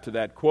 going back to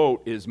that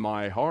quote, is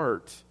my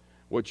heart.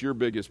 What's your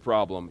biggest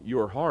problem?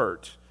 Your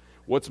heart.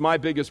 What's my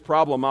biggest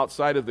problem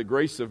outside of the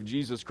grace of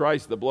Jesus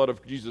Christ, the blood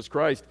of Jesus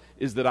Christ,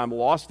 is that I'm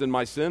lost in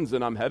my sins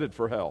and I'm headed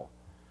for hell.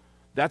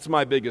 That's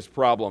my biggest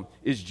problem.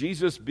 Is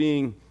Jesus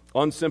being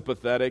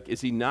unsympathetic?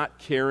 Is he not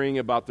caring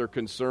about their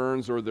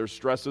concerns or their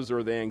stresses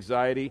or their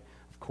anxiety?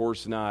 Of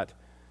course not.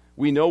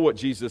 We know what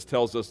Jesus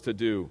tells us to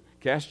do.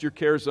 "Cast your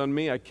cares on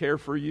me, I care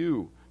for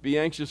you. Be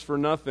anxious for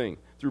nothing.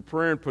 Through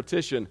prayer and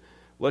petition,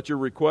 let your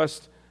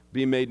request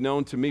be made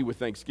known to me with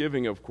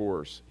thanksgiving," of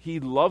course. He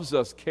loves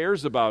us,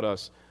 cares about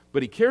us,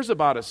 but he cares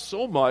about us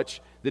so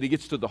much that he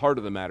gets to the heart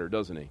of the matter,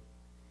 doesn't he?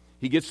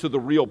 He gets to the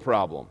real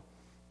problem.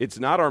 It's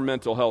not our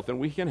mental health, and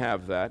we can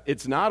have that.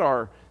 It's not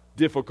our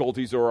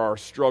difficulties or our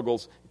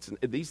struggles.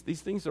 These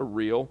things are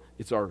real.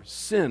 It's our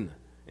sin,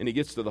 and he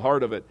gets to the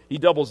heart of it. He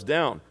doubles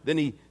down. Then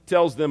he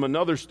tells them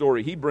another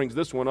story. He brings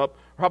this one up.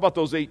 How about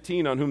those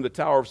 18 on whom the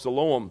Tower of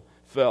Siloam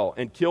fell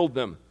and killed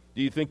them?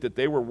 Do you think that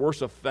they were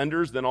worse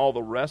offenders than all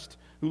the rest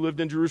who lived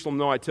in Jerusalem?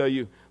 No, I tell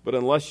you, but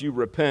unless you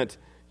repent,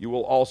 you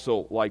will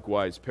also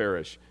likewise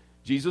perish.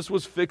 Jesus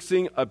was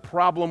fixing a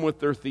problem with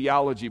their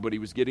theology, but he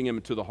was getting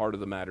them to the heart of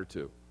the matter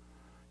too.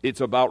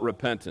 It's about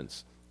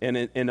repentance. And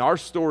in our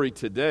story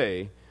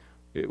today,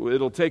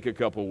 it'll take a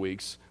couple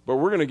weeks, but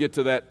we're going to get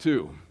to that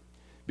too.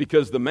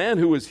 Because the man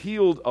who was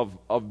healed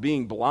of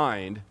being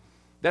blind,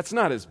 that's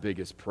not his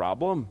biggest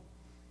problem.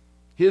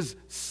 His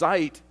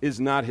sight is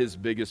not his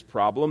biggest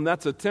problem.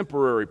 That's a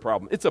temporary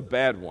problem. It's a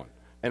bad one.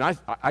 And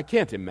I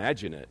can't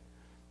imagine it.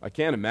 I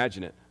can't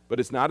imagine it. But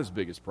it's not his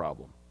biggest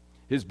problem.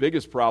 His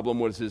biggest problem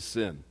was his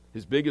sin.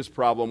 His biggest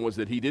problem was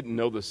that he didn't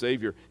know the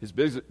Savior. His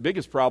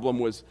biggest problem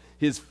was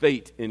his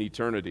fate in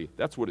eternity.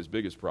 That's what his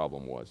biggest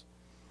problem was.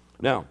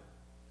 Now,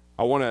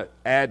 I want to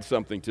add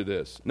something to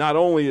this. Not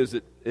only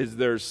is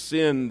there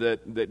sin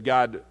that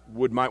God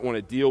might want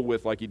to deal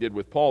with like he did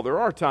with Paul, there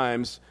are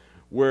times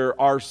where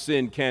our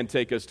sin can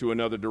take us to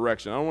another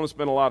direction. I don't want to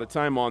spend a lot of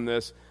time on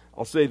this.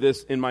 I'll say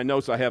this in my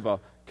notes. I have a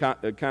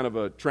kind of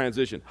a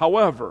transition.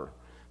 However,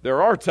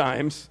 there are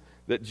times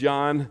that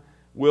John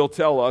will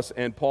tell us,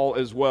 and Paul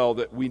as well,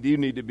 that we do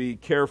need to be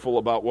careful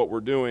about what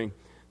we're doing.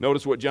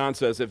 Notice what John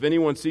says. If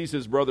anyone sees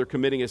his brother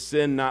committing a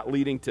sin not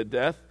leading to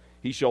death,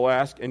 he shall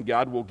ask, and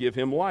God will give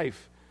him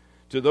life.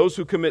 To those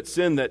who commit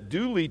sin that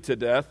do lead to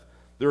death,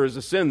 there is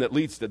a sin that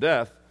leads to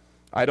death.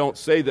 I don't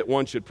say that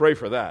one should pray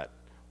for that.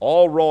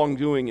 All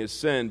wrongdoing is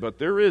sin, but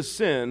there is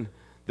sin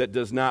that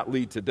does not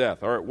lead to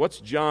death. All right, what's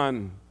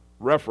John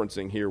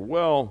referencing here?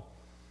 Well,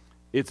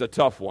 it's a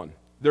tough one.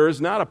 There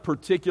is not a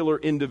particular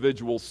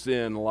individual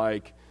sin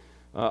like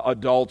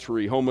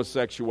adultery,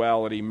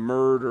 homosexuality,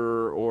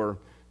 murder, or,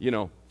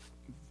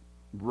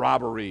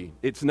 robbery.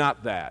 It's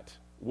not that.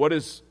 What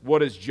is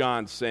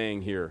John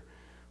saying here?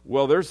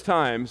 Well, there's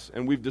times,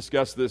 and we've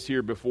discussed this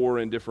here before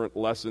in different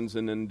lessons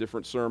and in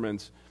different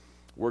sermons,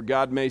 where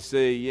God may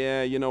say,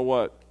 yeah, you know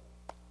what?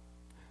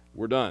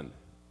 We're done.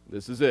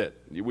 This is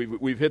it.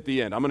 We've hit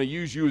the end. I'm going to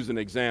use you as an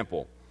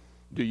example.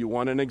 Do you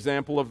want an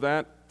example of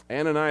that?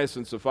 Ananias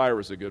and Sapphira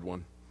is a good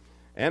one.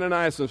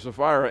 Ananias and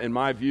Sapphira, in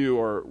my view,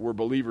 were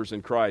believers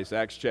in Christ,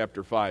 Acts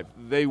chapter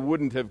 5. They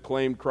wouldn't have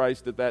claimed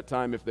Christ at that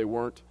time if they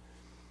weren't.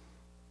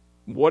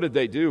 What did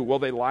they do? Well,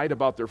 they lied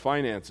about their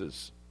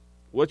finances.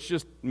 Let's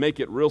just make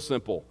it real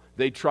simple.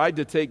 They tried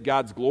to take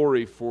God's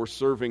glory for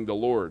serving the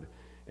Lord.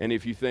 And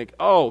if you think,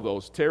 oh,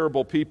 those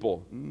terrible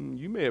people,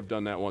 you may have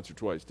done that once or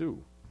twice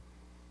too.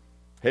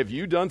 Have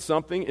you done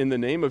something in the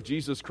name of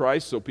Jesus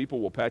Christ so people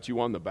will pat you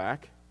on the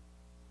back?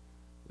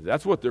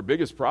 That's what their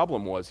biggest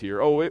problem was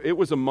here. Oh, it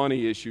was a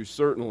money issue,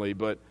 certainly,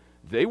 but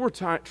they were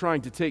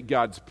trying to take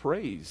God's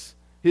praise,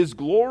 His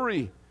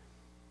glory.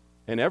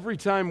 And every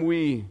time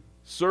we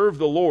serve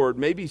the Lord,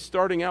 maybe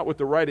starting out with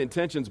the right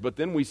intentions, but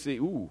then we see,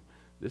 ooh,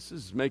 this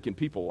is making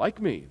people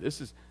like me.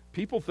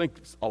 People think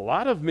a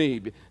lot of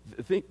me.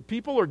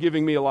 People are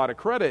giving me a lot of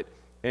credit,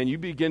 and you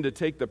begin to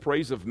take the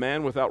praise of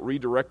man without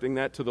redirecting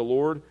that to the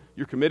Lord,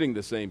 you're committing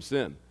the same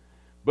sin.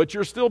 But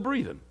you're still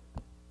breathing.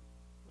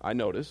 I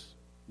notice.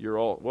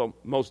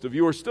 Most of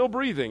you are still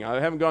breathing. I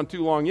haven't gone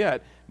too long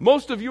yet.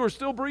 Most of you are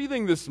still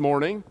breathing this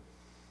morning.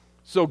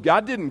 So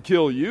God didn't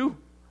kill you,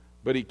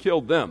 but He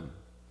killed them.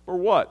 For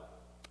what?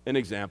 An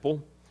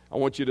example. I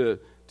want you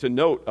to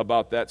note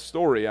about that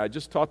story. I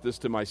just taught this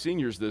to my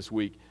seniors this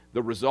week.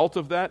 The result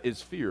of that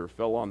is fear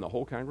fell on the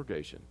whole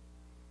congregation.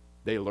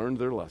 They learned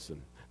their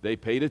lesson. They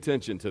paid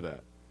attention to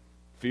that.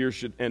 Fear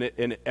should,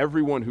 and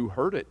everyone who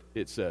heard it,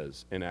 it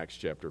says in Acts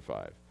chapter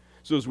 5.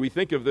 So as we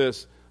think of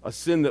this, a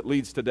sin that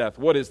leads to death,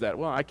 what is that?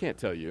 Well, I can't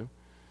tell you.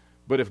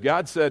 But if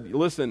God said,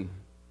 listen,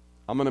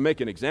 I'm going to make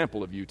an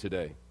example of you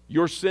today.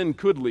 Your sin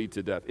could lead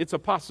to death. It's a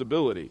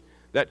possibility.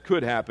 That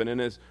could happen.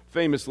 And as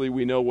famously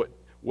we know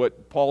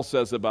what Paul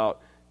says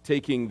about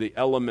taking the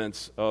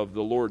elements of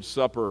the Lord's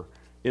Supper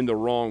in the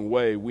wrong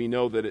way. We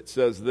know that it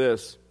says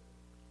this,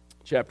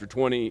 chapter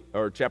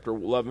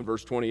 11,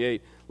 verse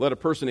 28, let a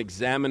person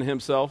examine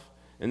himself,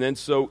 and then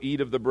so eat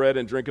of the bread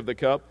and drink of the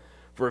cup.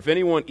 For if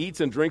anyone eats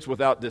and drinks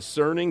without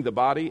discerning the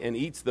body and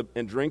eats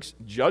and drinks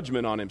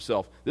judgment on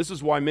himself. This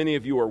is why many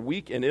of you are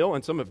weak and ill,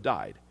 and some have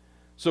died.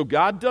 So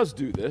God does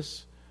do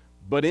this,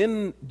 but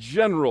in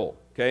general,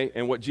 okay,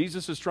 and what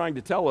Jesus is trying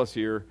to tell us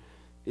here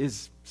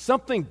is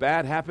something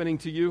bad happening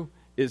to you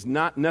is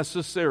not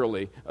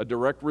necessarily a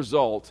direct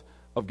result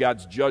of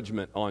God's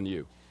judgment on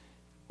you.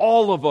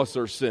 All of us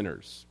are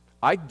sinners.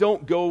 I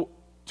don't go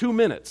 2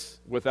 minutes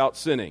without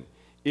sinning.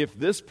 If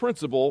this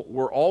principle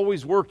were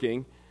always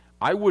working,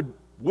 I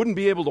wouldn't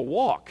be able to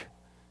walk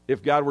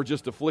if God were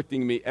just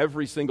afflicting me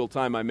every single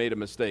time I made a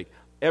mistake.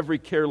 Every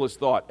careless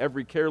thought,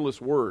 every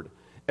careless word,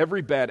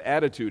 every bad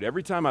attitude,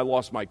 every time I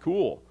lost my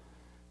cool,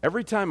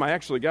 every time I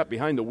actually got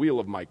behind the wheel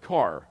of my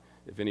car,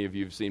 if any of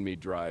you have seen me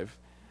drive,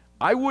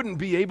 I wouldn't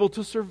be able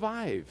to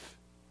survive.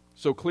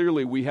 So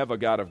clearly we have a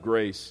God of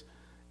grace,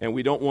 and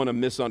we don't want to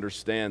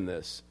misunderstand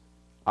this.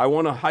 I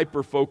want to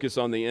hyper-focus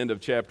on the end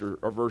of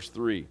verse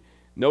 3.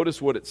 Notice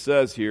what it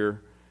says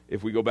here.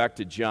 If we go back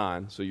to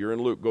John, so you're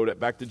in Luke,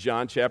 back to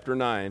John chapter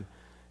 9,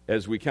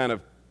 as we kind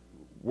of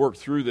work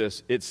through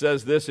this. It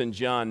says this in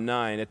John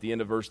 9 at the end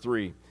of verse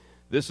 3.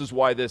 This is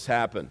why this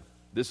happened.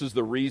 This is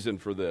the reason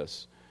for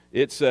this.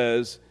 It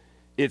says,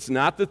 it's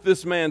not that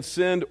this man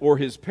sinned or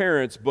his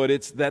parents, but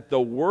it's that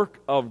the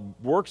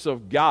works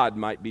of God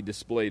might be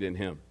displayed in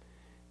him.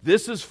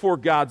 This is for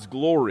God's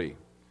glory.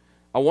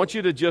 I want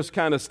you to just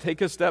kind of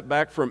take a step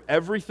back from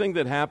everything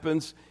that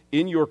happens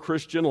in your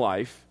Christian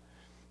life.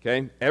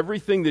 Okay,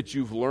 everything that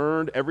you've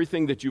learned,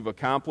 everything that you've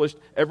accomplished,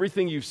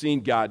 everything you've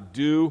seen God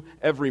do,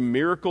 every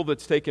miracle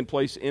that's taken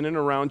place in and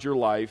around your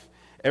life,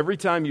 every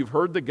time you've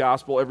heard the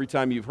gospel, every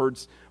time you've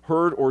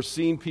heard or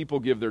seen people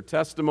give their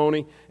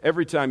testimony,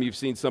 every time you've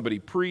seen somebody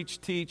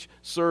preach, teach,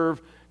 serve,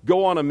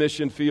 go on a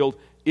mission field,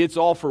 it's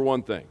all for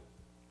one thing,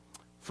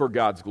 for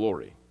God's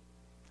glory.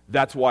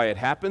 That's why it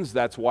happens.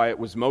 That's why it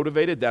was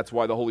motivated. That's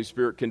why the Holy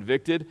Spirit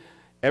convicted.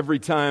 Every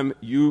time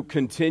you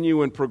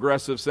continue in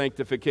progressive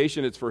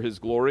sanctification, it's for His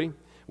glory.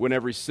 When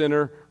every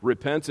sinner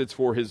repents, it's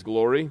for His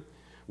glory.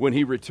 When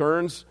He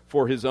returns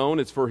for His own,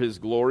 it's for His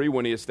glory.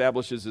 When He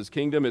establishes His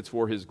kingdom, it's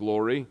for His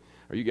glory.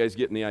 Are you guys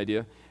getting the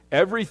idea?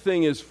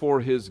 Everything is for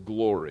His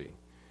glory.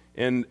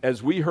 And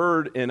as we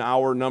heard in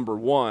hour number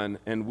 1,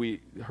 and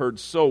we heard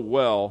so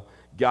well,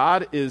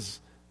 God is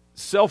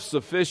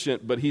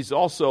self-sufficient, but he's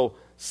also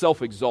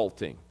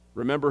self-exalting.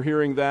 Remember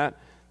hearing that?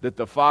 That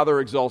the Father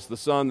exalts the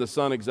Son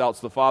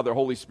exalts the Father,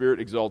 Holy Spirit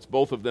exalts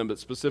both of them, but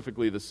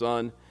specifically the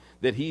Son.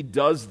 That he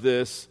does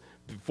this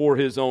for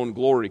his own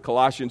glory.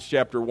 Colossians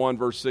chapter 1,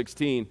 verse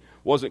 16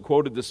 wasn't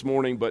quoted this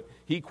morning, but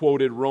he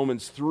quoted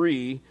Romans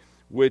 3,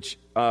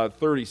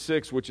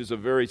 36, which is a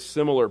very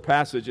similar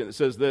passage, and it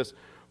says this,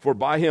 "For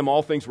by him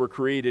all things were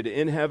created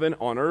in heaven,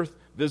 on earth,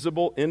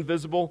 visible,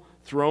 invisible,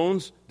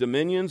 thrones,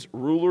 dominions,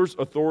 rulers,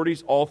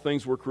 authorities, all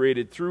things were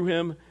created through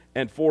him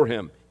and for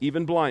him,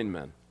 even blind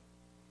men."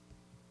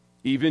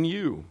 Even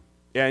you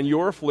and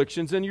your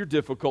afflictions and your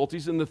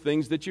difficulties and the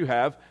things that you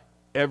have,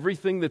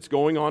 everything that's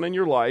going on in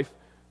your life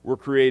were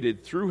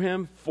created through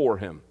him, for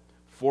him.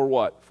 For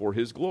what? For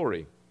his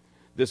glory.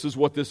 This is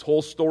what this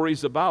whole story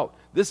is about.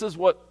 This is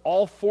what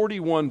all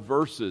 41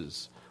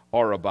 verses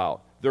are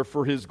about. They're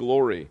for his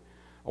glory.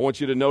 I want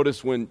you to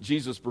notice when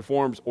Jesus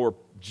performs, or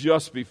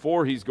just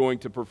before he's going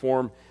to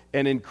perform,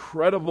 an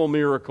incredible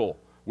miracle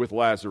with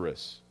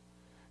Lazarus.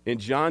 In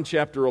John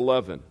chapter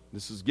 11,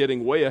 this is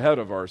getting way ahead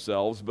of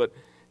ourselves, but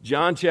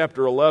John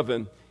chapter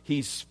 11,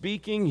 he's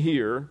speaking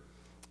here,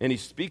 and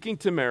he's speaking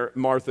to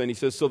Martha, and he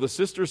says, "So the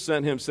sisters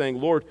sent him,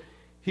 saying, Lord,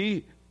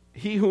 he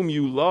whom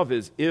you love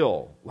is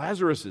ill.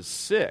 Lazarus is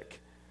sick."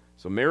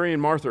 So Mary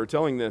and Martha are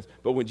telling this,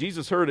 but when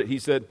Jesus heard it, he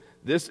said,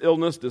 "This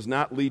illness does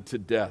not lead to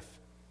death.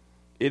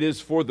 It is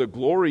for the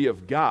glory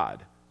of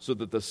God, so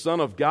that the Son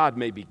of God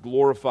may be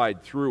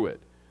glorified through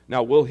it."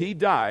 Now, will he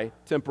die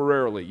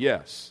temporarily?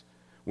 Yes.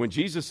 When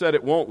Jesus said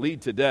it won't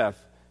lead to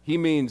death, he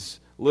means,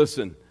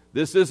 listen,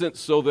 this isn't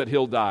so that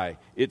he'll die.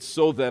 It's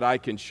so that I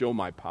can show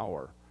my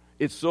power.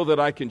 It's so that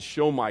I can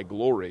show my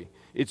glory.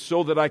 It's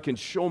so that I can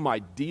show my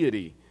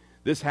deity.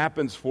 This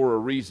happens for a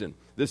reason.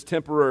 This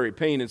temporary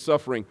pain and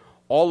suffering,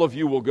 all of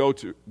you will go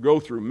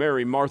through.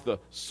 Mary, Martha,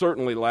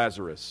 certainly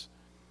Lazarus.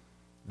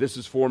 This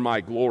is for my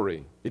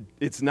glory.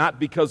 It's not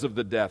because of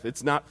the death.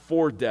 It's not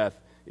for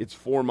death. It's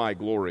for my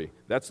glory.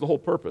 That's the whole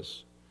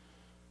purpose.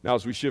 Now,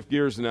 as we shift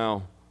gears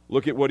now,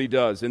 look at what he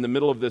does. In the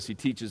middle of this, he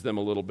teaches them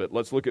a little bit.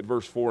 Let's look at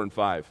verse 4 and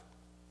 5.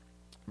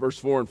 Verse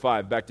 4 and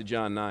 5, back to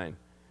John 9.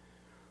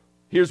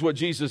 Here's what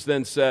Jesus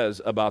then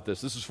says about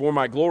this. This is for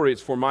my glory.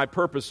 It's for my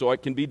purpose, so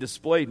it can be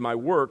displayed, my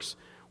works.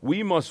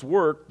 We must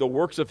work the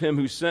works of him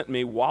who sent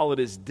me while it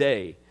is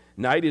day.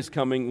 Night is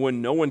coming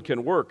when no one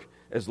can work.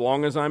 As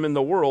long as I'm in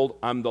the world,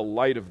 I'm the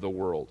light of the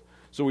world.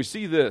 So we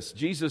see this.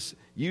 Jesus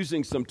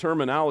using some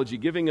terminology,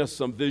 giving us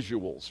some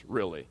visuals,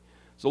 really.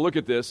 So look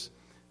at this.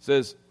 It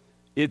says,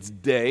 it's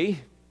day,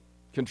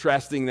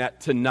 contrasting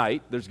that to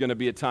night. There's going to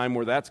be a time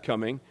where that's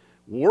coming.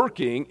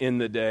 Working in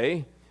the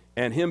day,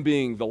 and him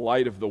being the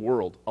light of the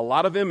world. A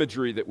lot of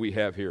imagery that we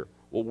have here.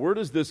 Well, where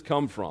does this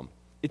come from?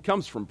 It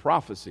comes from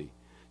prophecy.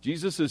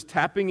 Jesus is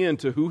tapping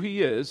into who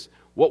he is,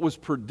 what was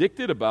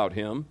predicted about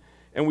him,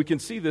 and we can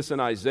see this in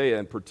Isaiah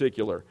in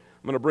particular.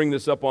 I'm going to bring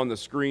this up on the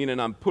screen,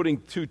 and I'm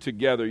putting two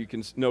together. You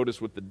can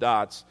notice with the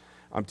dots.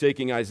 I'm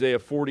taking Isaiah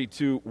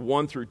 42,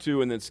 1 through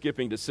 2, and then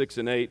skipping to 6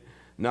 and 8.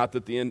 Not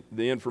that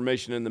the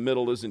information in the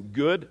middle isn't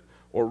good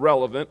or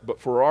relevant, but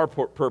for our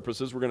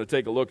purposes, we're going to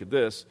take a look at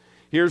this.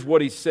 Here's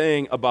what he's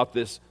saying about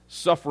this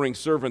suffering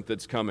servant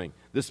that's coming,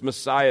 this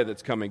Messiah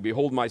that's coming.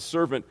 Behold, my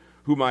servant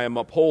whom I am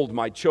uphold,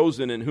 my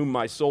chosen in whom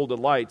my soul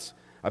delights.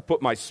 I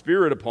put my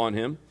spirit upon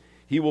him.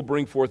 He will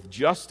bring forth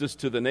justice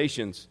to the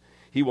nations.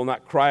 He will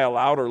not cry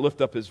aloud or lift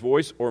up his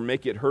voice or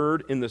make it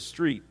heard in the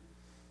street.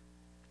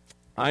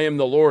 I am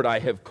the Lord. I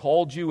have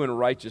called you in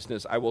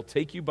righteousness. I will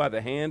take you by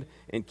the hand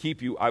and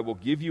keep you. I will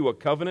give you a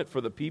covenant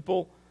for the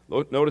people.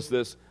 Notice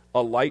this,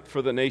 a light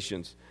for the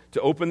nations,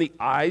 to open the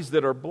eyes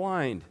that are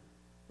blind.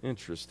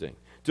 Interesting.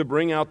 To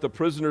bring out the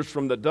prisoners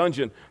from the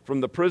dungeon,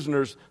 from the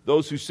prisoners,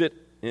 those who sit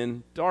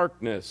in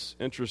darkness.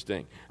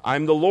 Interesting.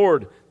 I'm the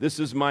Lord. This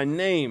is my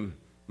name.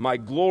 My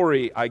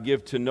glory I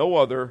give to no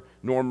other,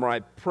 nor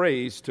my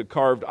praise to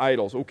carved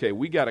idols. Okay,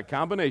 we got a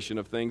combination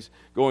of things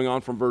going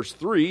on from verse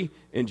 3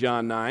 in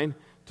John 9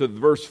 to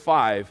verse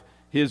 5.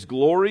 His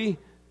glory,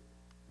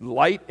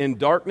 light in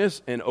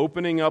darkness, and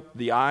opening up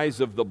the eyes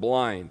of the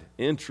blind.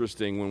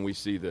 Interesting when we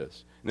see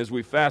this. And as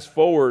we fast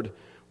forward,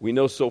 we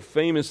know so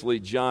famously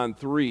John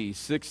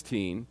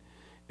 3:16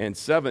 and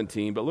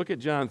 17, but look at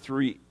John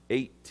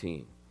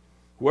 3:18.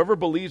 Whoever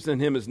believes in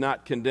him is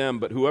not condemned,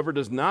 but whoever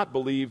does not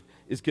believe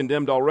is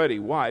condemned already.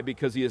 Why?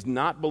 Because he has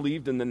not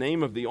believed in the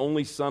name of the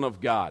only Son of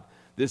God.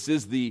 This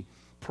is the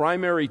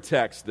primary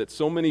text that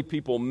so many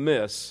people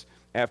miss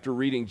after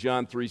reading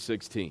John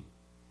 3:16.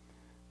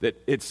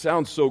 That it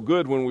sounds so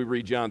good when we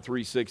read John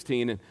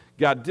 3:16, and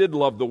God did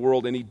love the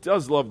world, and he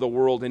does love the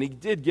world, and he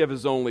did give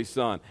his only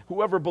Son.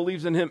 Whoever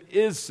believes in him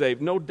is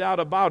saved, no doubt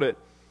about it.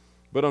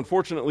 But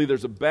unfortunately,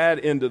 there's a bad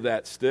end of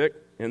that stick,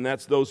 and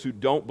that's those who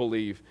don't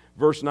believe.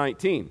 Verse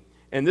 19,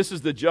 and this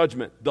is the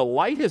judgment. The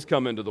light has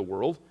come into the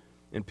world,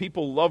 and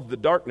people loved the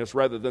darkness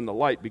rather than the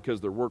light because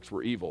their works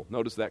were evil.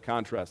 Notice that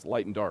contrast,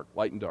 light and dark,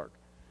 light and dark.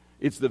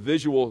 It's the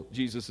visual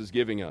Jesus is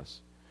giving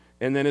us.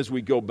 And then as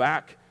we go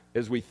back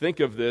as we think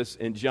of this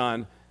in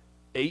John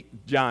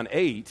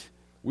 8,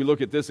 we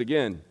look at this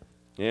again,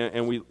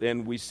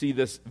 and we see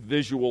this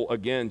visual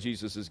again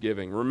Jesus is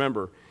giving.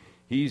 Remember,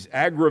 he's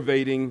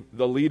aggravating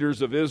the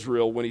leaders of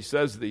Israel when he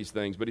says these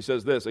things, but he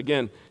says this.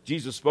 Again,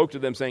 Jesus spoke to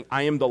them saying,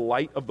 I am the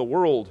light of the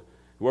world.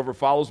 Whoever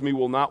follows me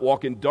will not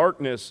walk in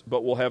darkness,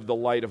 but will have the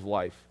light of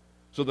life.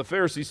 So the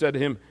Pharisee said to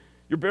him,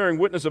 you're bearing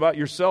witness about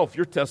yourself.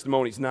 Your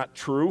testimony is not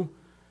true.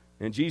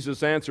 And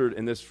Jesus answered,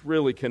 and this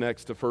really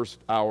connects to first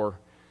hour,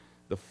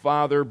 the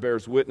Father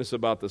bears witness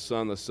about the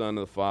Son of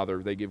the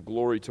Father. They give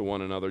glory to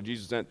one another.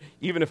 Jesus said,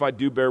 even if I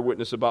do bear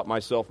witness about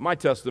myself, my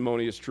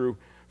testimony is true,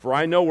 for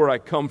I know where I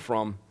come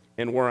from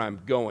and where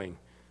I'm going.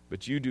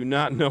 But you do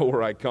not know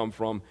where I come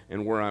from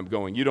and where I'm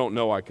going. You don't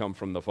know I come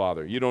from the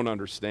Father. You don't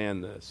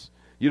understand this.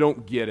 You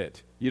don't get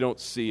it. You don't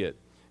see it.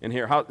 And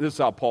here, this is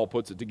how Paul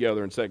puts it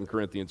together in 2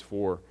 Corinthians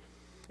 4.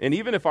 And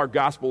even if our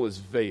gospel is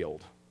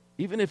veiled,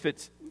 even if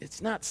it's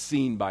not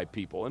seen by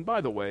people, and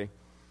by the way,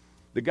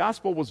 the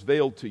gospel was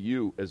veiled to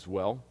you as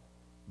well,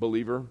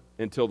 believer,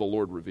 until the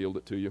Lord revealed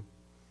it to you.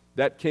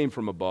 That came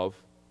from above.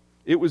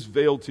 It was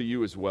veiled to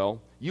you as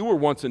well. You were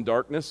once in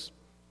darkness.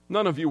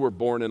 None of you were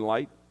born in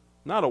light.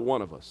 Not a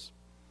one of us.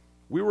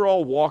 We were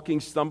all walking,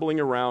 stumbling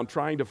around,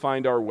 trying to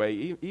find our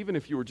way, even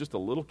if you were just a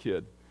little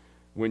kid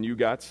when you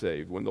got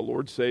saved, when the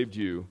Lord saved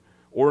you,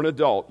 or an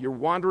adult. You're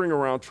wandering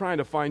around trying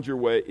to find your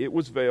way. It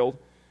was veiled.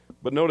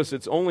 But notice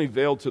it's only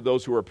veiled to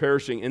those who are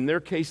perishing. In their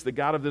case, the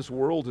God of this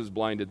world has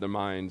blinded the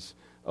minds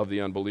of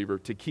the unbeliever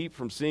to keep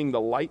from seeing the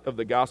light of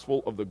the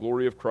gospel of the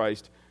glory of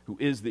Christ, who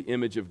is the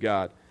image of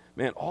God.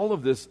 Man, all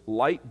of this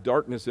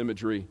light-darkness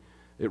imagery,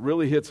 it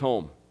really hits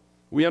home.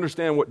 We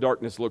understand what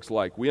darkness looks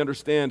like. We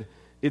understand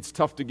it's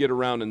tough to get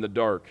around in the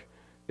dark.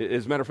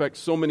 As a matter of fact,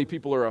 so many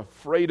people are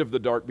afraid of the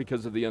dark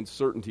because of the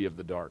uncertainty of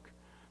the dark.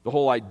 The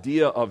whole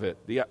idea of it,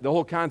 the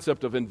whole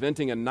concept of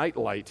inventing a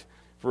nightlight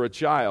for a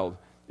child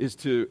is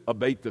to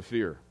abate the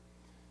fear.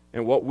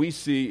 And what we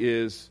see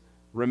is,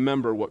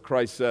 remember what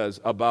Christ says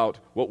about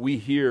what we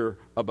hear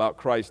about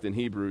Christ in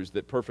Hebrews,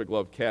 that perfect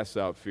love casts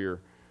out fear,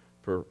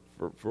 for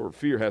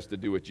fear has to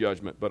do with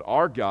judgment. But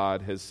our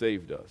God has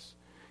saved us.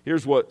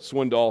 Here's what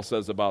Swindoll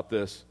says about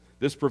this.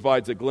 This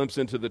provides a glimpse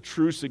into the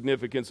true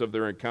significance of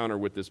their encounter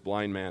with this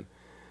blind man.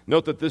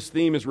 Note that this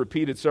theme is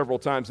repeated several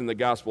times in the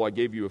gospel. I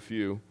gave you a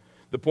few.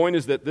 The point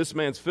is that this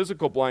man's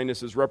physical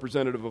blindness is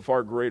representative of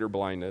far greater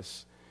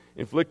blindness.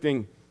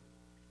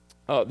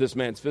 This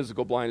man's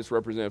physical blindness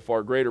represented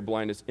far greater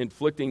blindness,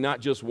 inflicting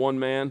not just one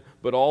man,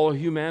 but all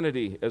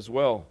humanity as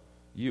well.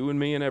 You and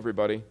me and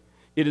everybody.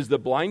 It is the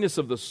blindness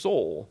of the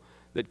soul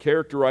that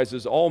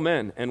characterizes all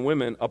men and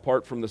women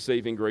apart from the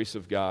saving grace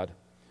of God.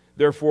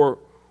 Therefore,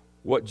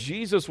 what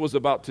Jesus was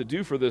about to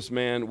do for this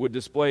man would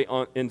display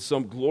in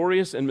some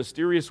glorious and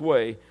mysterious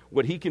way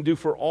what he can do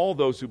for all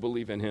those who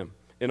believe in him.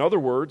 In other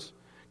words,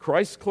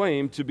 Christ's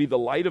claim to be the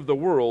light of the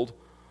world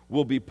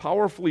will be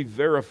powerfully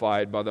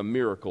verified by the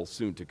miracle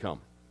soon to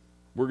come.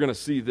 We're going to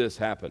see this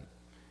happen.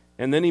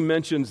 And then he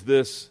mentions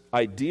this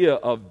idea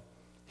of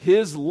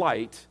his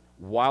light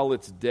while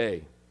it's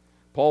day.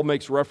 Paul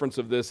makes reference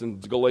of this in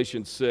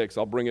Galatians 6.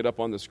 I'll bring it up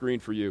on the screen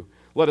for you.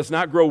 Let us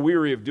not grow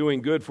weary of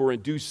doing good, for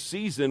in due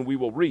season we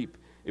will reap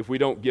if we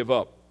don't give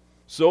up.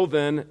 So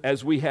then,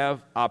 as we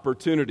have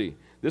opportunity.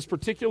 This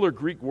particular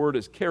Greek word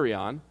is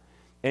kerion,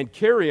 and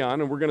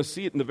we're going to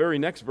see it in the very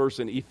next verse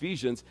in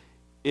Ephesians.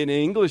 In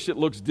English, it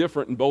looks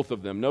different in both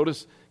of them.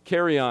 Notice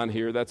kerion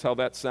here. That's how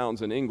that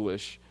sounds in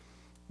English.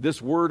 This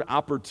word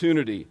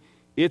opportunity,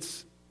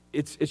 it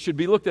should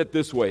be looked at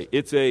this way.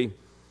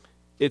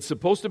 It's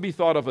supposed to be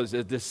thought of as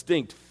a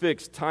distinct,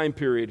 fixed time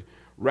period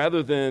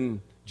rather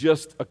than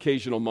just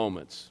occasional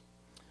moments.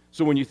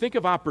 So when you think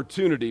of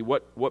opportunity,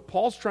 what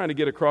Paul's trying to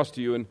get across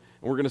to you, and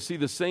we're going to see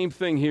the same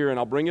thing here, and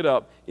I'll bring it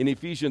up, in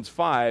Ephesians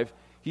 5,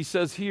 he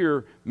says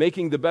here,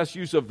 making the best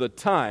use of the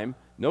time.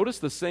 Notice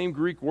the same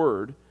Greek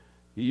word.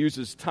 He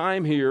uses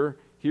time here.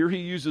 Here he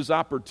uses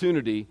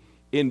opportunity.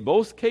 In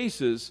both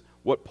cases,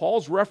 what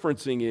Paul's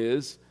referencing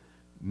is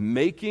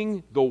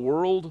making the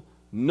world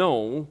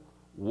know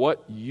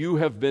what you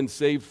have been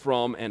saved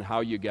from and how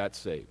you got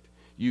saved.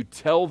 You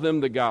tell them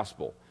the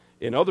gospel.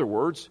 In other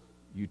words,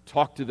 you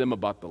talk to them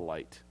about the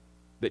light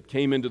that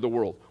came into the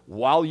world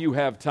while you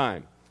have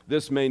time.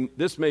 This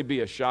may be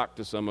a shock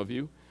to some of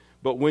you,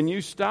 but when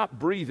you stop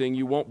breathing,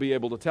 you won't be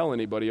able to tell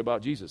anybody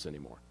about Jesus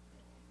anymore.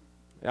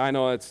 I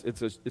know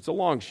it's a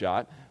long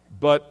shot,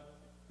 but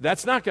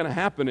that's not going to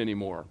happen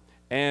anymore.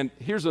 And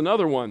here's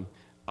another one.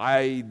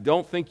 I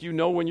don't think you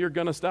know when you're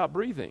going to stop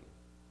breathing.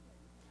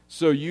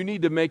 So you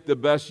need to make the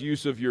best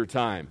use of your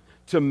time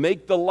to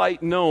make the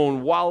light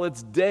known while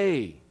it's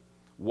day.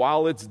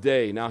 While it's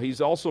day. Now,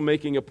 he's also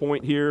making a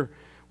point here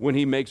when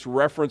he makes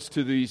reference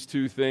to these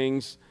two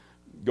things,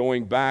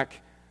 going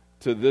back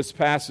to this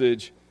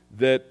passage,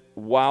 that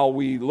while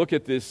we look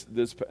at this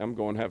I'm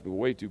going to have to go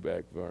way too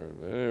back.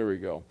 There we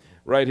go.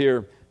 Right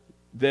here,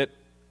 that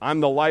I'm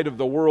the light of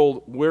the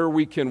world where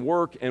we can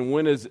work, and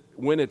when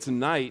it's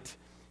night,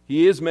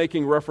 he is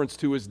making reference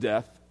to his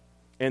death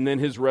and then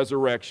his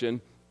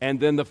resurrection and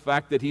then the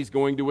fact that he's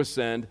going to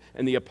ascend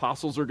and the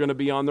apostles are going to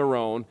be on their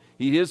own.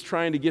 He is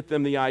trying to get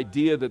them the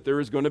idea that there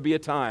is going to be a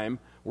time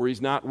where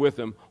he's not with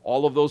them.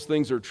 All of those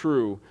things are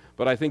true,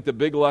 but I think the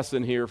big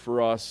lesson here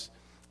for us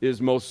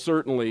is most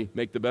certainly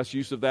make the best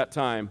use of that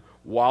time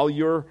while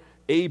you're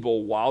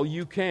able, while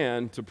you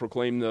can, to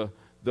proclaim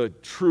the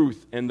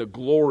truth and the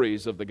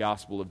glories of the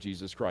gospel of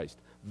Jesus Christ.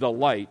 The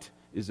light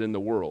is in the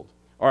world.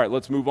 All right,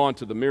 let's move on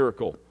to the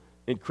miracle.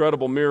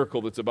 Incredible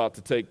miracle that's about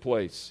to take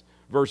place.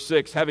 Verse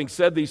 6, having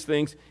said these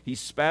things, he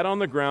spat on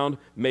the ground,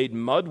 made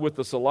mud with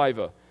the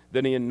saliva.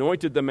 Then he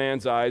anointed the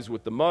man's eyes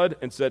with the mud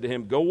and said to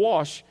him, go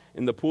wash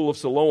in the pool of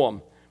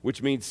Siloam,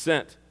 which means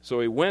sent. So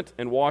he went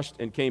and washed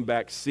and came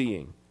back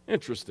seeing.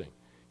 Interesting.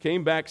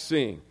 Came back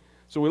seeing.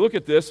 So we look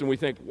at this and we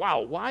think, wow,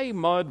 why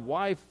mud?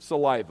 Why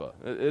saliva?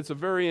 It's a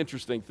very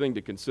interesting thing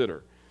to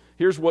consider.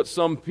 Here's what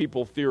some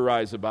people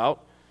theorize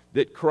about,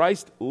 that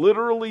Christ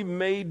literally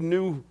made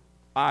new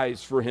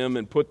eyes for him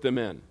and put them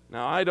in.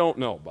 Now, I don't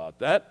know about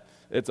that.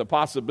 It's a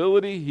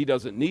possibility. He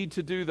doesn't need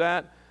to do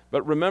that.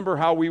 But remember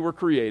how we were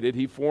created.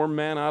 He formed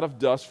man out of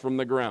dust from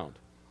the ground.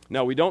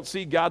 Now, we don't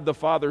see God the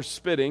Father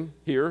spitting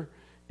here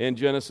in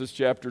Genesis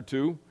chapter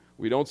 2.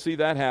 We don't see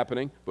that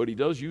happening, but he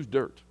does use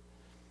dirt.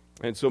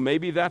 And so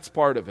maybe that's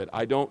part of it.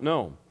 I don't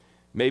know.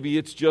 Maybe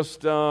it's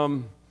just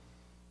the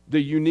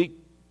unique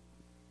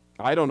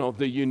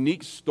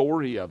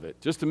story of it,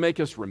 just to make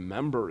us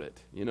remember it.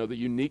 You know, the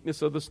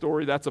uniqueness of the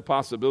story, that's a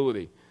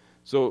possibility.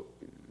 So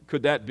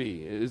could that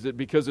be? Is it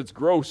because it's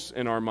gross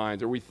in our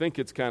minds, or we think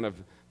it's kind of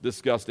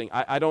disgusting?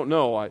 I don't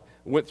know. I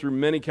went through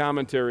many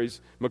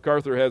commentaries.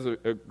 MacArthur has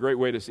a great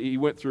way to see. He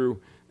went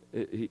through,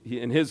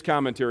 in his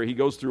commentary, he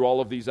goes through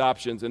all of these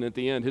options, and at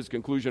the end, his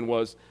conclusion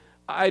was,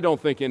 I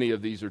don't think any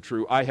of these are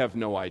true. I have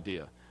no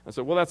idea. I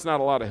said, well, that's not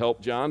a lot of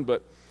help, John,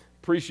 but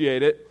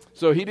appreciate it.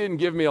 So he didn't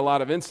give me a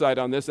lot of insight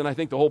on this, and I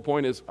think the whole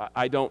point is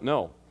I don't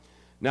know.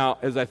 Now,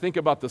 as I think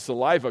about the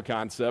saliva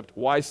concept,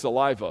 why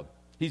saliva?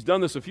 He's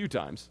done this a few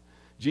times.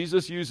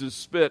 Jesus uses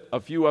spit a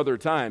few other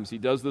times. He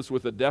does this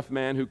with a deaf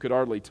man who could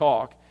hardly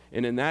talk,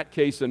 and in that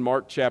case in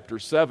Mark chapter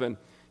 7,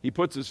 he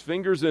puts his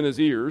fingers in his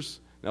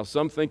ears. Now,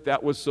 some think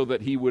that was so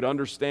that he would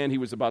understand he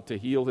was about to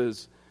heal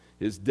his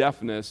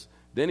deafness.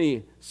 Then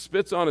he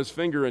spits on his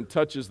finger and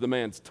touches the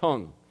man's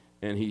tongue,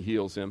 and he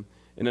heals him.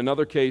 In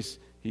another case,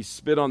 he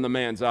spit on the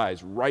man's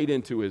eyes, right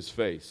into his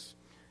face.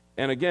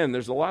 And again,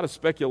 there's a lot of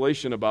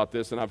speculation about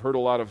this, and I've heard a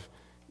lot of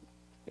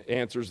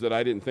answers that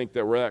I didn't think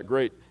that were that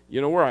great. You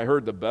know where I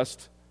heard the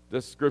best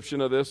description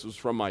of this was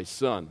from my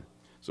son.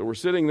 So we're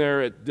sitting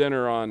there at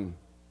dinner on,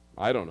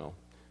 I don't know,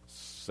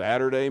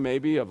 Saturday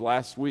maybe of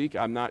last week.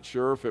 I'm not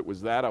sure if it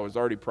was that. I was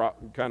already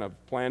kind of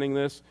planning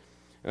this.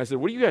 And I said,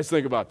 what do you guys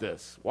think about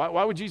this?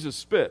 Why would Jesus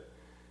spit?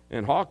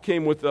 And Hawk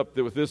came with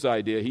this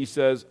idea. He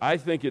says, I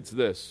think it's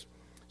this.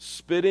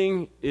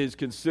 Spitting is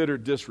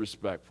considered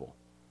disrespectful.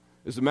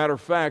 As a matter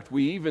of fact,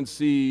 we even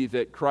see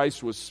that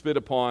Christ was spit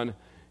upon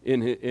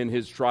in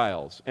his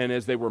trials, and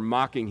as they were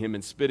mocking him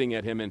and spitting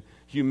at him and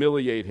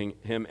humiliating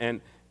him,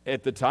 and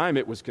at the time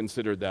it was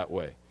considered that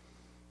way.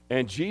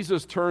 And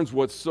Jesus turns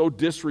what's so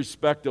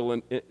disrespectful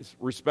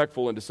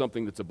into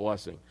something that's a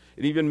blessing.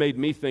 It even made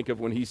me think of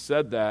when he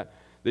said that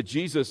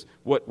Jesus,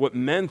 what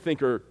men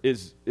think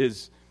is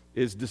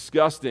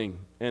disgusting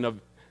and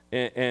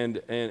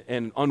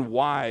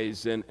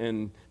unwise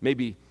and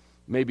maybe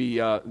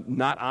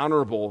not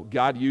honorable,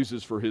 God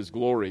uses for his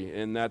glory,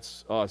 and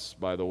that's us,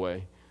 by the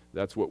way.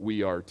 That's what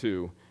we are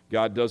too.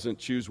 God doesn't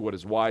choose what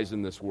is wise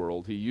in this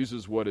world. He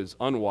uses what is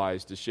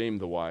unwise to shame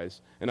the wise.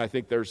 And I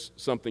think there's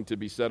something to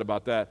be said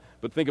about that.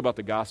 But think about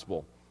the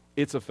gospel.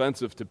 It's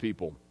offensive to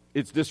people.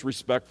 It's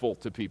disrespectful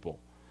to people.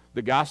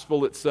 The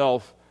gospel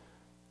itself,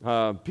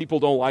 people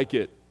don't like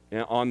it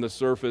on the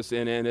surface,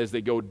 and as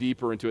they go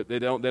deeper into it, they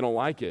don't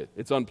like it.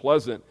 It's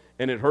unpleasant,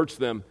 and it hurts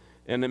them,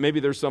 and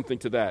maybe there's something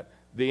to that.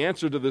 The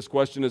answer to this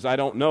question is I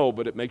don't know,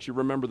 but it makes you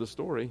remember the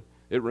story.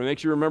 It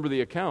makes you remember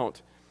the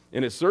account.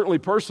 And it's certainly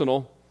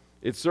personal.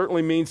 It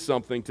certainly means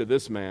something to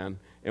this man.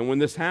 And when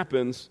this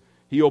happens,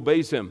 he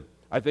obeys him.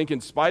 I think in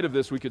spite of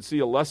this, we could see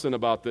a lesson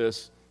about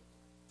this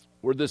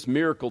where this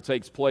miracle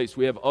takes place.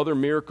 We have other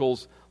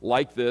miracles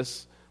like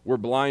this where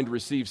blind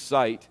receive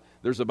sight.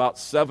 There's about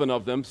 7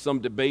 of them.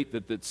 Some debate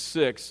that it's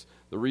 6.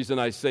 The reason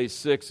I say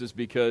 6 is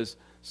because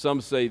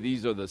some say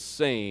these are the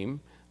same.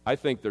 I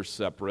think they're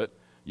separate.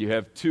 You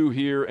have 2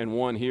 here and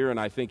 1 here, and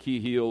I think he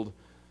healed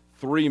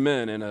 3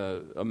 men in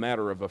a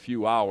matter of a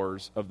few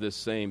hours of this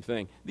same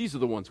thing. These are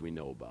the ones we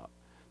know about.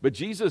 But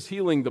Jesus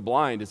healing the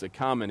blind is a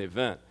common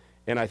event.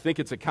 And I think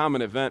it's a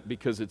common event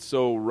because it's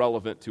so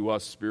relevant to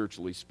us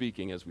spiritually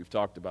speaking, as we've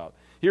talked about.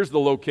 Here's the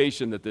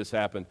location that this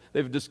happened.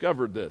 They've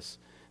discovered this.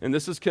 And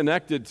this is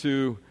connected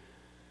to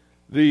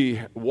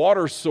the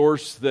water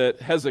source that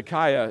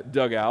Hezekiah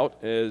dug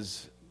out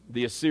as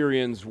the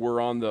Assyrians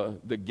were on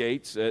the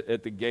gates,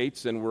 at the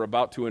gates, and were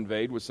about to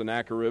invade with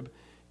Sennacherib.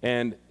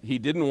 And he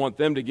didn't want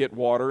them to get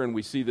water, and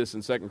we see this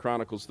in 2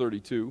 Chronicles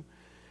 32.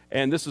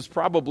 And this is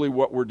probably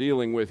what we're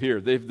dealing with here.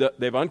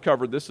 They've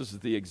uncovered this is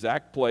the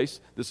exact place.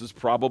 This is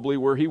probably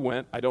where he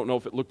went. I don't know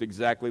if it looked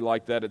exactly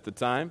like that at the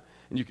time.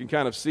 And you can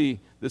kind of see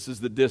this is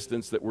the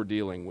distance that we're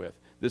dealing with.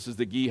 This is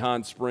the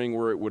Gihon Spring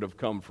where it would have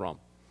come from.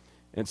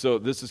 And so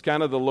this is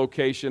kind of the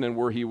location and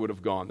where he would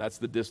have gone. That's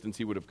the distance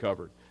he would have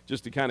covered,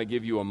 just to kind of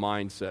give you a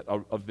mindset,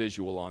 a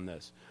visual on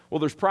this. Well,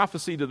 there's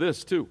prophecy to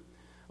this too.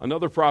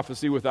 Another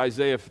prophecy with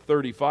Isaiah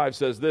 35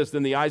 says this,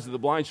 "Then the eyes of the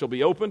blind shall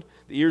be opened,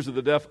 the ears of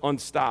the deaf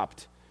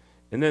unstopped.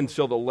 And then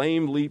shall the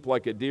lame leap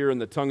like a deer, and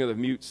the tongue of the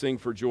mute sing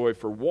for joy,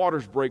 for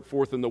waters break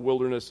forth in the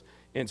wilderness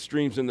and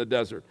streams in the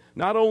desert."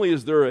 Not only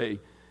is there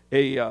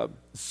a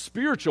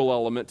spiritual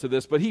element to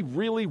this, but he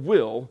really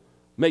will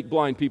make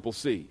blind people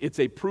see. It's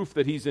a proof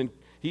that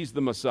he's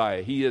the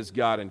Messiah. He is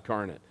God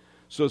incarnate.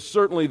 So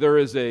certainly there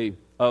is a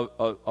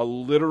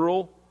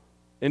literal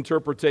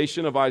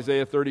interpretation of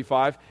Isaiah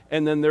 35,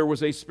 and then there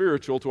was a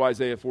spiritual to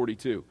Isaiah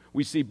 42.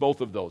 We see both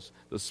of those,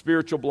 the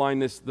spiritual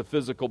blindness, the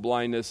physical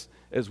blindness,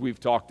 as we've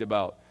talked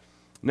about.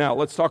 Now,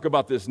 let's talk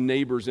about this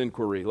neighbor's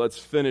inquiry. Let's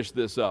finish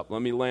this up.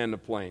 Let me land the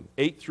plane.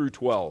 8 through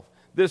 12.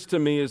 This, to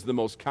me, is the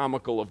most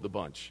comical of the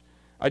bunch.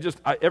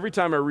 Every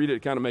time I read it,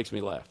 it kind of makes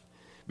me laugh,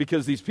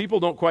 because these people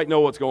don't quite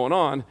know what's going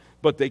on,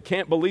 but they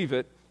can't believe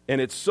it,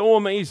 and it's so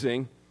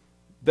amazing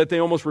that they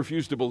almost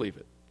refuse to believe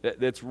it.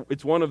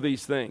 It's one of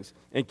these things.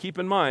 And keep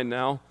in mind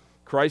now,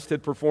 Christ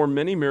had performed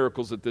many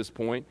miracles at this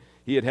point.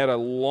 He had had a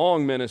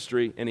long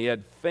ministry, and he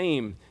had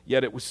fame,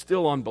 yet it was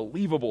still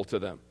unbelievable to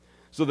them.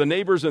 So the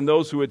neighbors and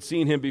those who had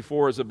seen him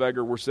before as a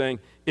beggar were saying,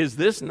 "Is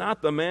this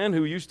not the man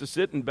who used to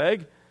sit and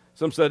beg?"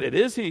 Some said, "It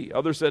is he."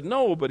 Others said,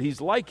 "No, but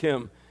he's like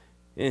him."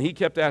 And he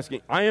kept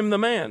asking, "I am the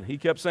man." He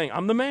kept saying,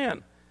 "I'm the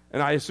man."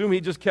 And I assume he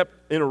just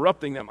kept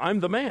interrupting them. "I'm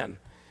the man."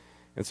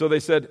 And so they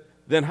said,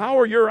 "Then how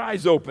are your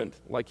eyes opened?"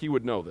 Like he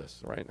would know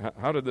this, right?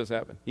 How did this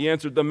happen? He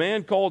answered, "The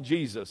man called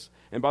Jesus."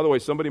 And by the way,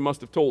 somebody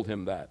must have told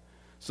him that.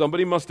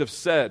 Somebody must have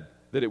said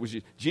that it was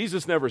Jesus.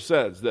 Jesus never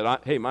says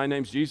that, "Hey, my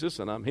name's Jesus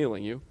and I'm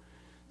healing you."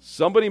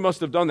 Somebody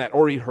must have done that.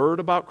 Or he heard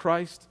about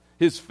Christ,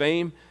 his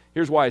fame.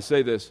 Here's why I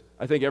say this.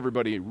 I think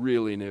everybody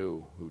really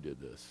knew who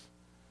did this.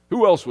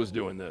 Who else was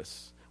doing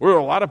this? Were there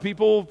a lot of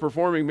people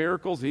performing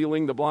miracles,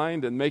 healing the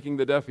blind and making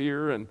the deaf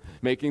hear and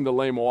making the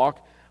lame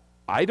walk?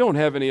 I don't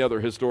have any other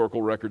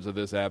historical records of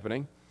this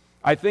happening.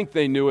 I think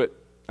they knew it.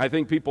 I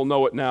think people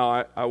know it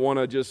now. I want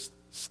to just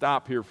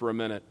stop here for a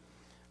minute.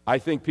 I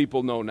think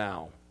people know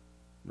now,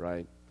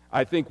 right?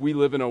 I think we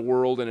live in a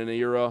world and an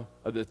era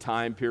of the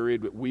time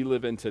period that we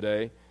live in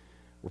today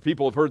where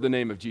people have heard the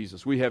name of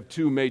Jesus. We have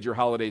 2 major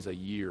holidays a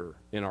year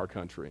in our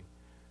country.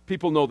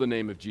 People know the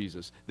name of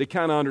Jesus. They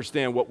kind of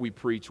understand what we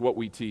preach, what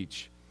we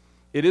teach.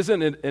 It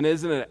isn't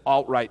an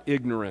outright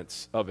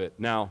ignorance of it.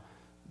 Now,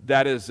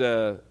 that is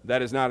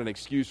not an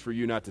excuse for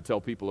you not to tell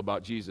people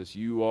about Jesus.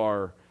 You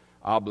are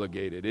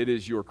obligated. It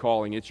is your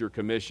calling. It's your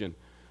commission.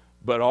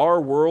 But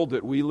our world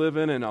that we live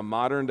in a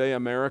modern-day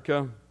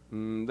America,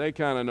 they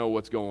kind of know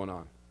what's going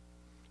on.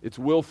 It's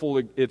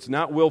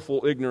not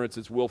willful ignorance,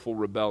 it's willful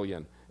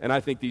rebellion. And I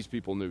think these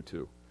people knew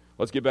too.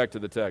 Let's get back to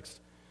the text.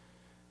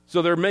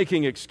 So they're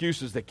making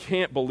excuses. They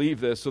can't believe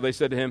this. So they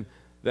said to him,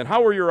 "Then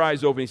how were your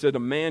eyes open?" He said, "A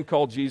man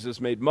called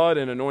Jesus made mud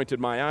and anointed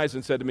my eyes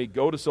and said to me,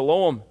 'Go to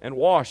Siloam and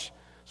wash.'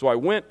 So I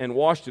went and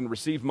washed and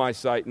received my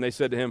sight." And they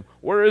said to him,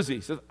 "Where is he?"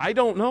 He says, "I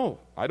don't know.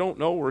 I don't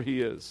know where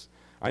he is.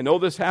 I know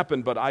this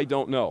happened, but I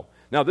don't know."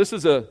 Now, this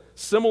is a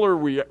similar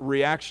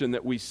reaction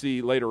that we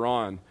see later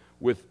on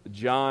with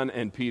John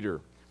and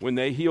Peter when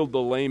they healed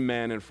the lame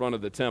man in front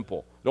of the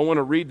temple. Don't want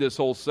to read this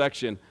whole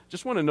section.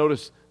 Just want to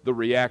notice the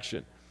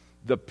reaction.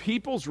 The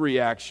people's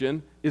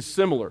reaction is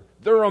similar.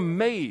 They're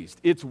amazed.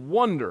 It's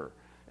wonder.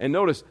 And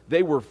notice,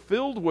 they were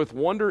filled with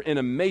wonder and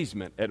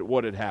amazement at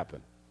what had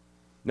happened.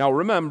 Now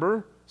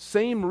remember,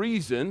 same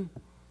reason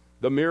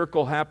the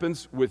miracle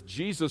happens with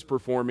Jesus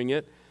performing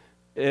it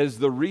as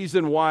the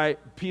reason why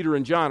Peter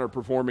and John are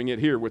performing it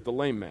here with the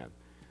lame man.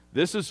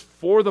 This is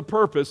for the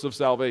purpose of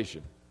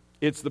salvation.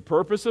 It's the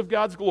purpose of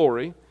God's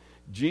glory.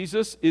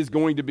 Jesus is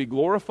going to be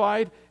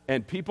glorified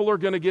and people are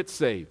going to get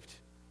saved.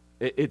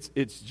 It's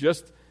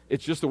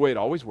just the way it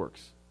always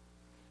works.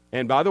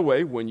 And by the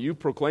way, when you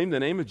proclaim the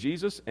name of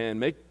Jesus and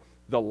make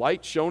the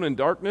light shone in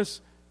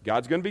darkness,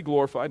 God's going to be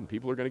glorified and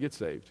people are going to get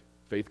saved.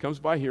 Faith comes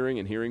by hearing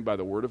and hearing by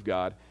the word of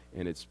God,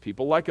 and it's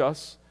people like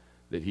us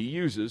that he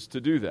uses to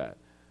do that.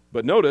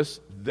 But notice,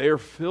 they're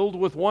filled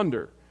with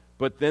wonder.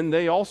 But then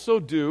they also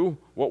do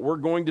what we're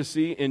going to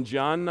see in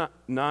John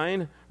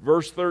 9,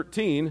 verse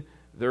 13.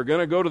 They're going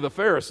to go to the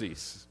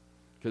Pharisees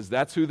because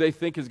that's who they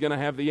think is going to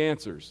have the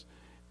answers.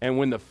 And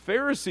when the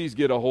Pharisees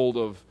get a hold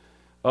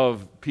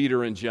of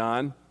Peter and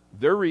John,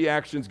 their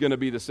reaction is going to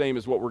be the same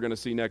as what we're going to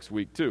see next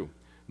week too.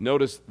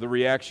 Notice the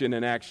reaction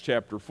in Acts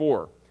chapter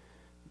 4.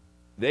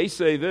 They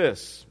say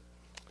this.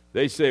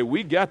 They say,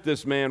 "We got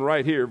this man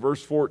right here,"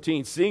 verse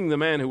 14. "Seeing the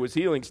man who was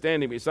healing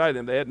standing beside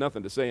them," they had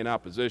nothing to say in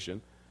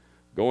opposition.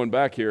 Going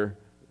back here,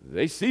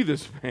 they see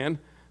this man.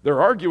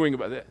 They're arguing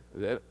about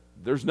that.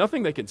 There's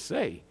nothing they can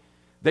say.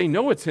 They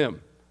know it's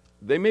him.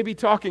 They may be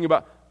talking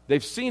about,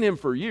 They've seen him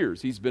for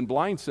years. He's been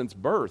blind since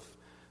birth.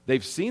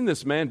 They've seen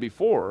this man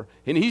before,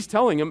 and he's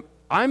telling him,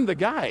 I'm the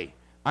guy.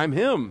 I'm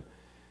him.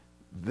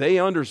 They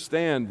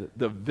understand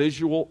the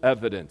visual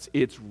evidence.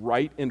 It's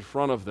right in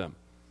front of them.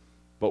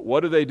 But what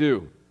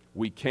do?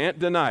 We can't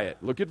deny it.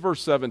 Look at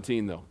verse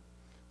 17, though,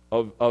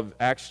 of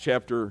Acts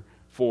chapter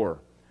 4.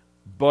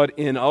 But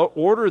in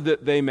order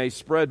that they may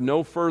spread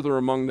no further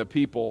among the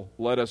people,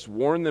 let us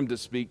warn them to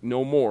speak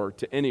no more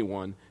to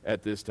anyone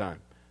at this time.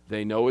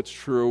 They know it's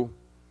true.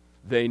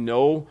 They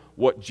know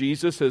what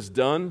Jesus has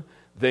done.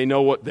 They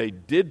know what they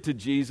did to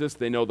Jesus.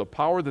 They know the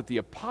power that the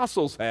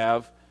apostles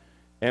have.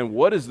 And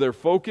what is their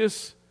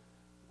focus?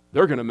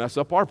 They're going to mess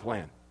up our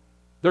plan.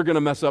 They're going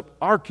to mess up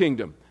our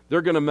kingdom.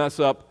 They're going to mess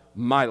up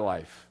my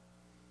life.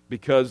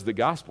 Because the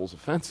gospel's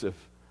offensive.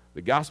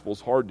 The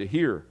gospel's hard to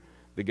hear.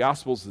 The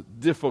gospel's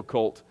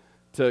difficult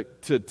to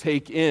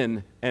take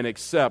in and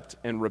accept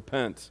and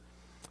repent.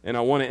 And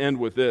I want to end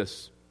with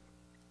this.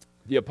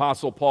 The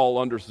Apostle Paul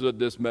understood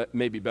this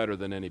maybe better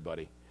than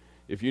anybody.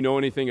 If you know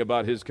anything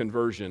about his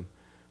conversion,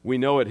 we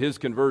know at his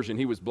conversion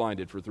he was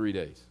blinded for 3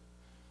 days.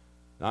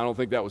 Now, I don't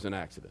think that was an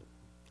accident.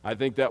 I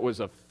think that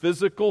was a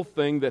physical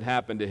thing that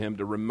happened to him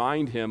to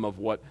remind him of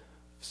what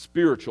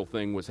spiritual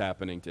thing was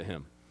happening to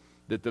him.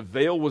 That the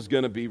veil was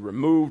going to be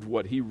removed,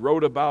 what he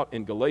wrote about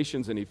in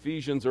Galatians and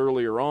Ephesians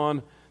earlier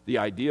on, the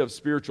idea of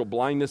spiritual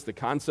blindness, the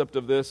concept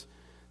of this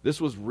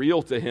was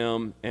real to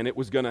him, and it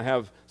was going to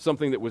have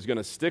something that was going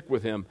to stick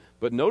with him.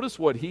 But notice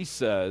what he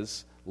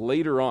says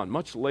later on,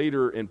 much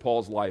later in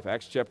Paul's life,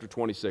 Acts chapter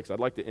 26. I'd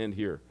like to end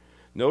here.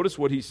 Notice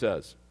what he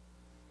says.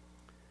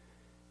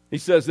 He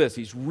says this,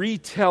 he's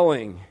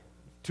retelling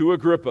to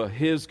Agrippa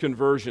his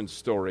conversion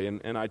story,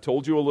 and I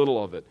told you a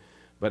little of it.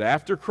 But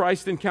after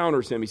Christ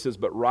encounters him, he says,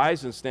 but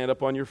rise and stand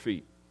up on your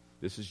feet.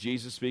 This is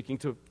Jesus speaking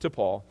to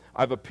Paul.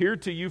 I've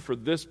appeared to you for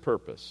this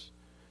purpose,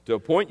 to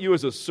appoint you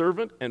as a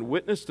servant and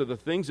witness to the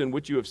things in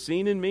which you have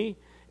seen in me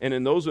and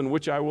in those in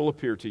which I will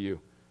appear to you,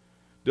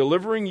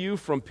 delivering you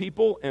from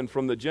people and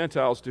from the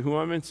Gentiles to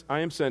whom I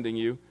am sending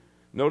you.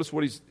 Notice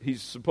what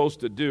he's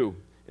supposed to do,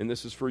 and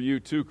this is for you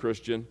too,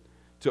 Christian,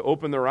 to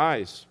open their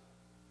eyes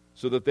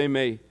so that they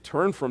may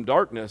turn from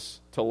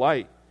darkness to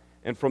light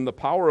and from the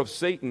power of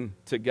Satan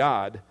to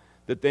God,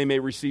 that they may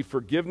receive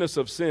forgiveness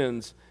of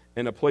sins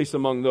and a place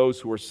among those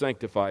who are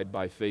sanctified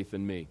by faith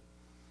in me.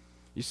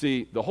 You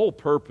see, the whole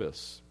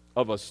purpose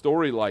of a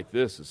story like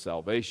this is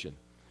salvation.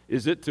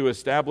 Is it to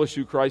establish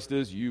who Christ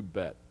is? You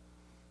bet.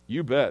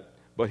 You bet.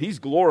 But he's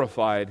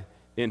glorified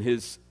in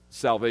his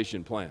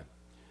salvation plan.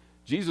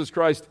 Jesus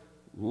Christ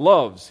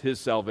loves his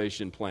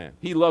salvation plan.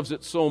 He loves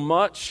it so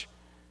much,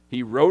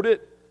 he wrote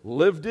it,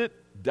 lived it,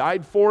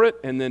 died for it,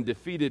 and then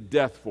defeated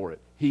death for it.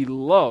 He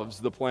loves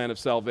the plan of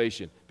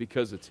salvation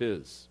because it's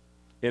his.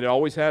 And it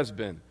always has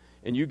been.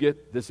 And you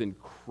get this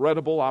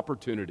incredible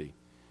opportunity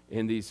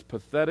in these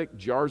pathetic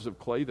jars of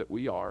clay that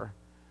we are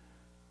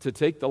to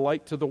take the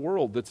light to the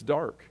world that's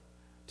dark,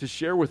 to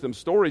share with them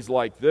stories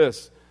like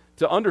this,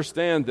 to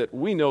understand that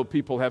we know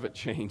people haven't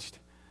changed.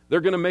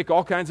 They're going to make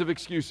all kinds of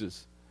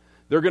excuses.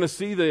 They're going to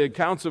see the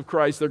accounts of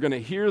Christ. They're going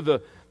to hear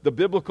the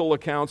biblical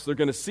accounts. They're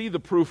going to see the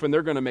proof, and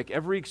they're going to make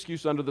every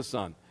excuse under the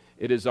sun.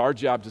 It is our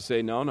job to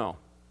say, no.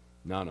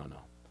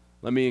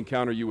 Let me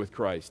encounter you with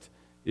Christ.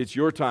 It's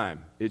your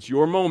time. It's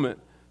your moment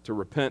to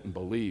repent and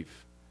believe.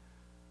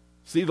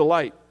 See the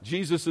light.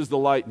 Jesus is the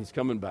light, and he's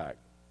coming back.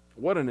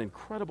 What an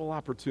incredible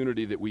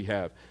opportunity that we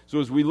have. So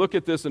as we look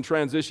at this and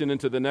transition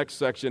into the next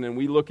section, and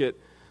we look at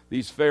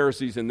these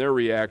Pharisees and their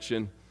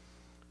reaction,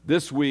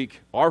 this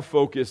week our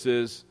focus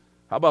is,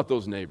 how about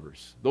those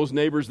neighbors? Those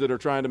neighbors that are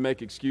trying to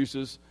make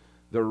excuses,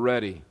 they're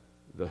ready.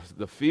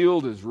 The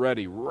field is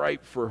ready,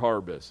 ripe for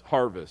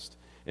harvest.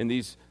 And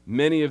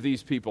many of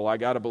these people, I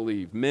got to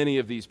believe, many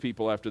of these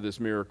people after this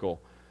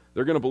miracle,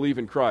 they're going to believe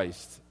in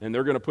Christ, and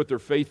they're going to put their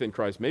faith in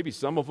Christ. Maybe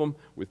some of them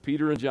with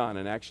Peter and John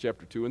in Acts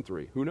chapter 2 and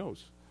 3. Who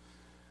knows?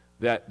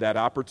 That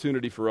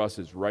opportunity for us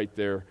is right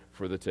there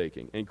for the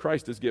taking. And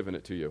Christ has given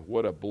it to you.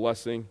 What a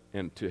blessing,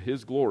 and to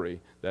his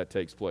glory that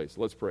takes place.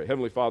 Let's pray.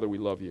 Heavenly Father, we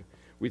love you.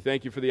 We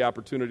thank you for the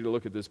opportunity to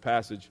look at this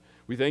passage.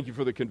 We thank you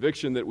for the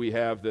conviction that we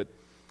have that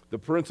the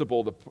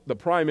principle, the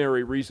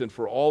primary reason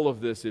for all of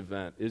this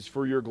event is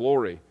for your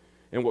glory.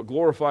 And what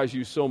glorifies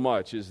you so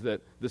much is that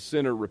the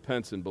sinner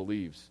repents and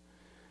believes.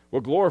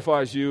 What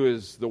glorifies you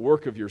is the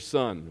work of your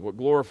Son. What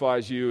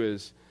glorifies you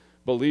is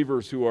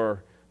believers who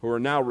are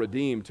now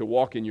redeemed to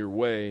walk in your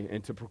way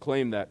and to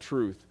proclaim that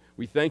truth.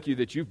 We thank you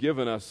that you've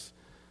given us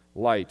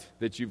light,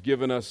 that you've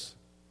given us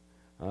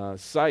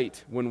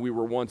sight when we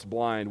were once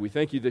blind. We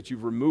thank you that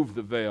you've removed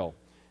the veil.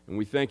 And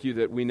we thank you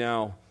that we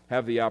now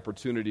have the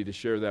opportunity to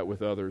share that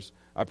with others.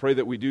 I pray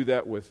that we do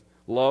that with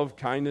love,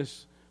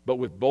 kindness, but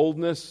with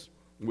boldness,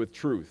 with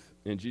truth.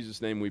 In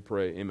Jesus' name we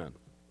pray, amen.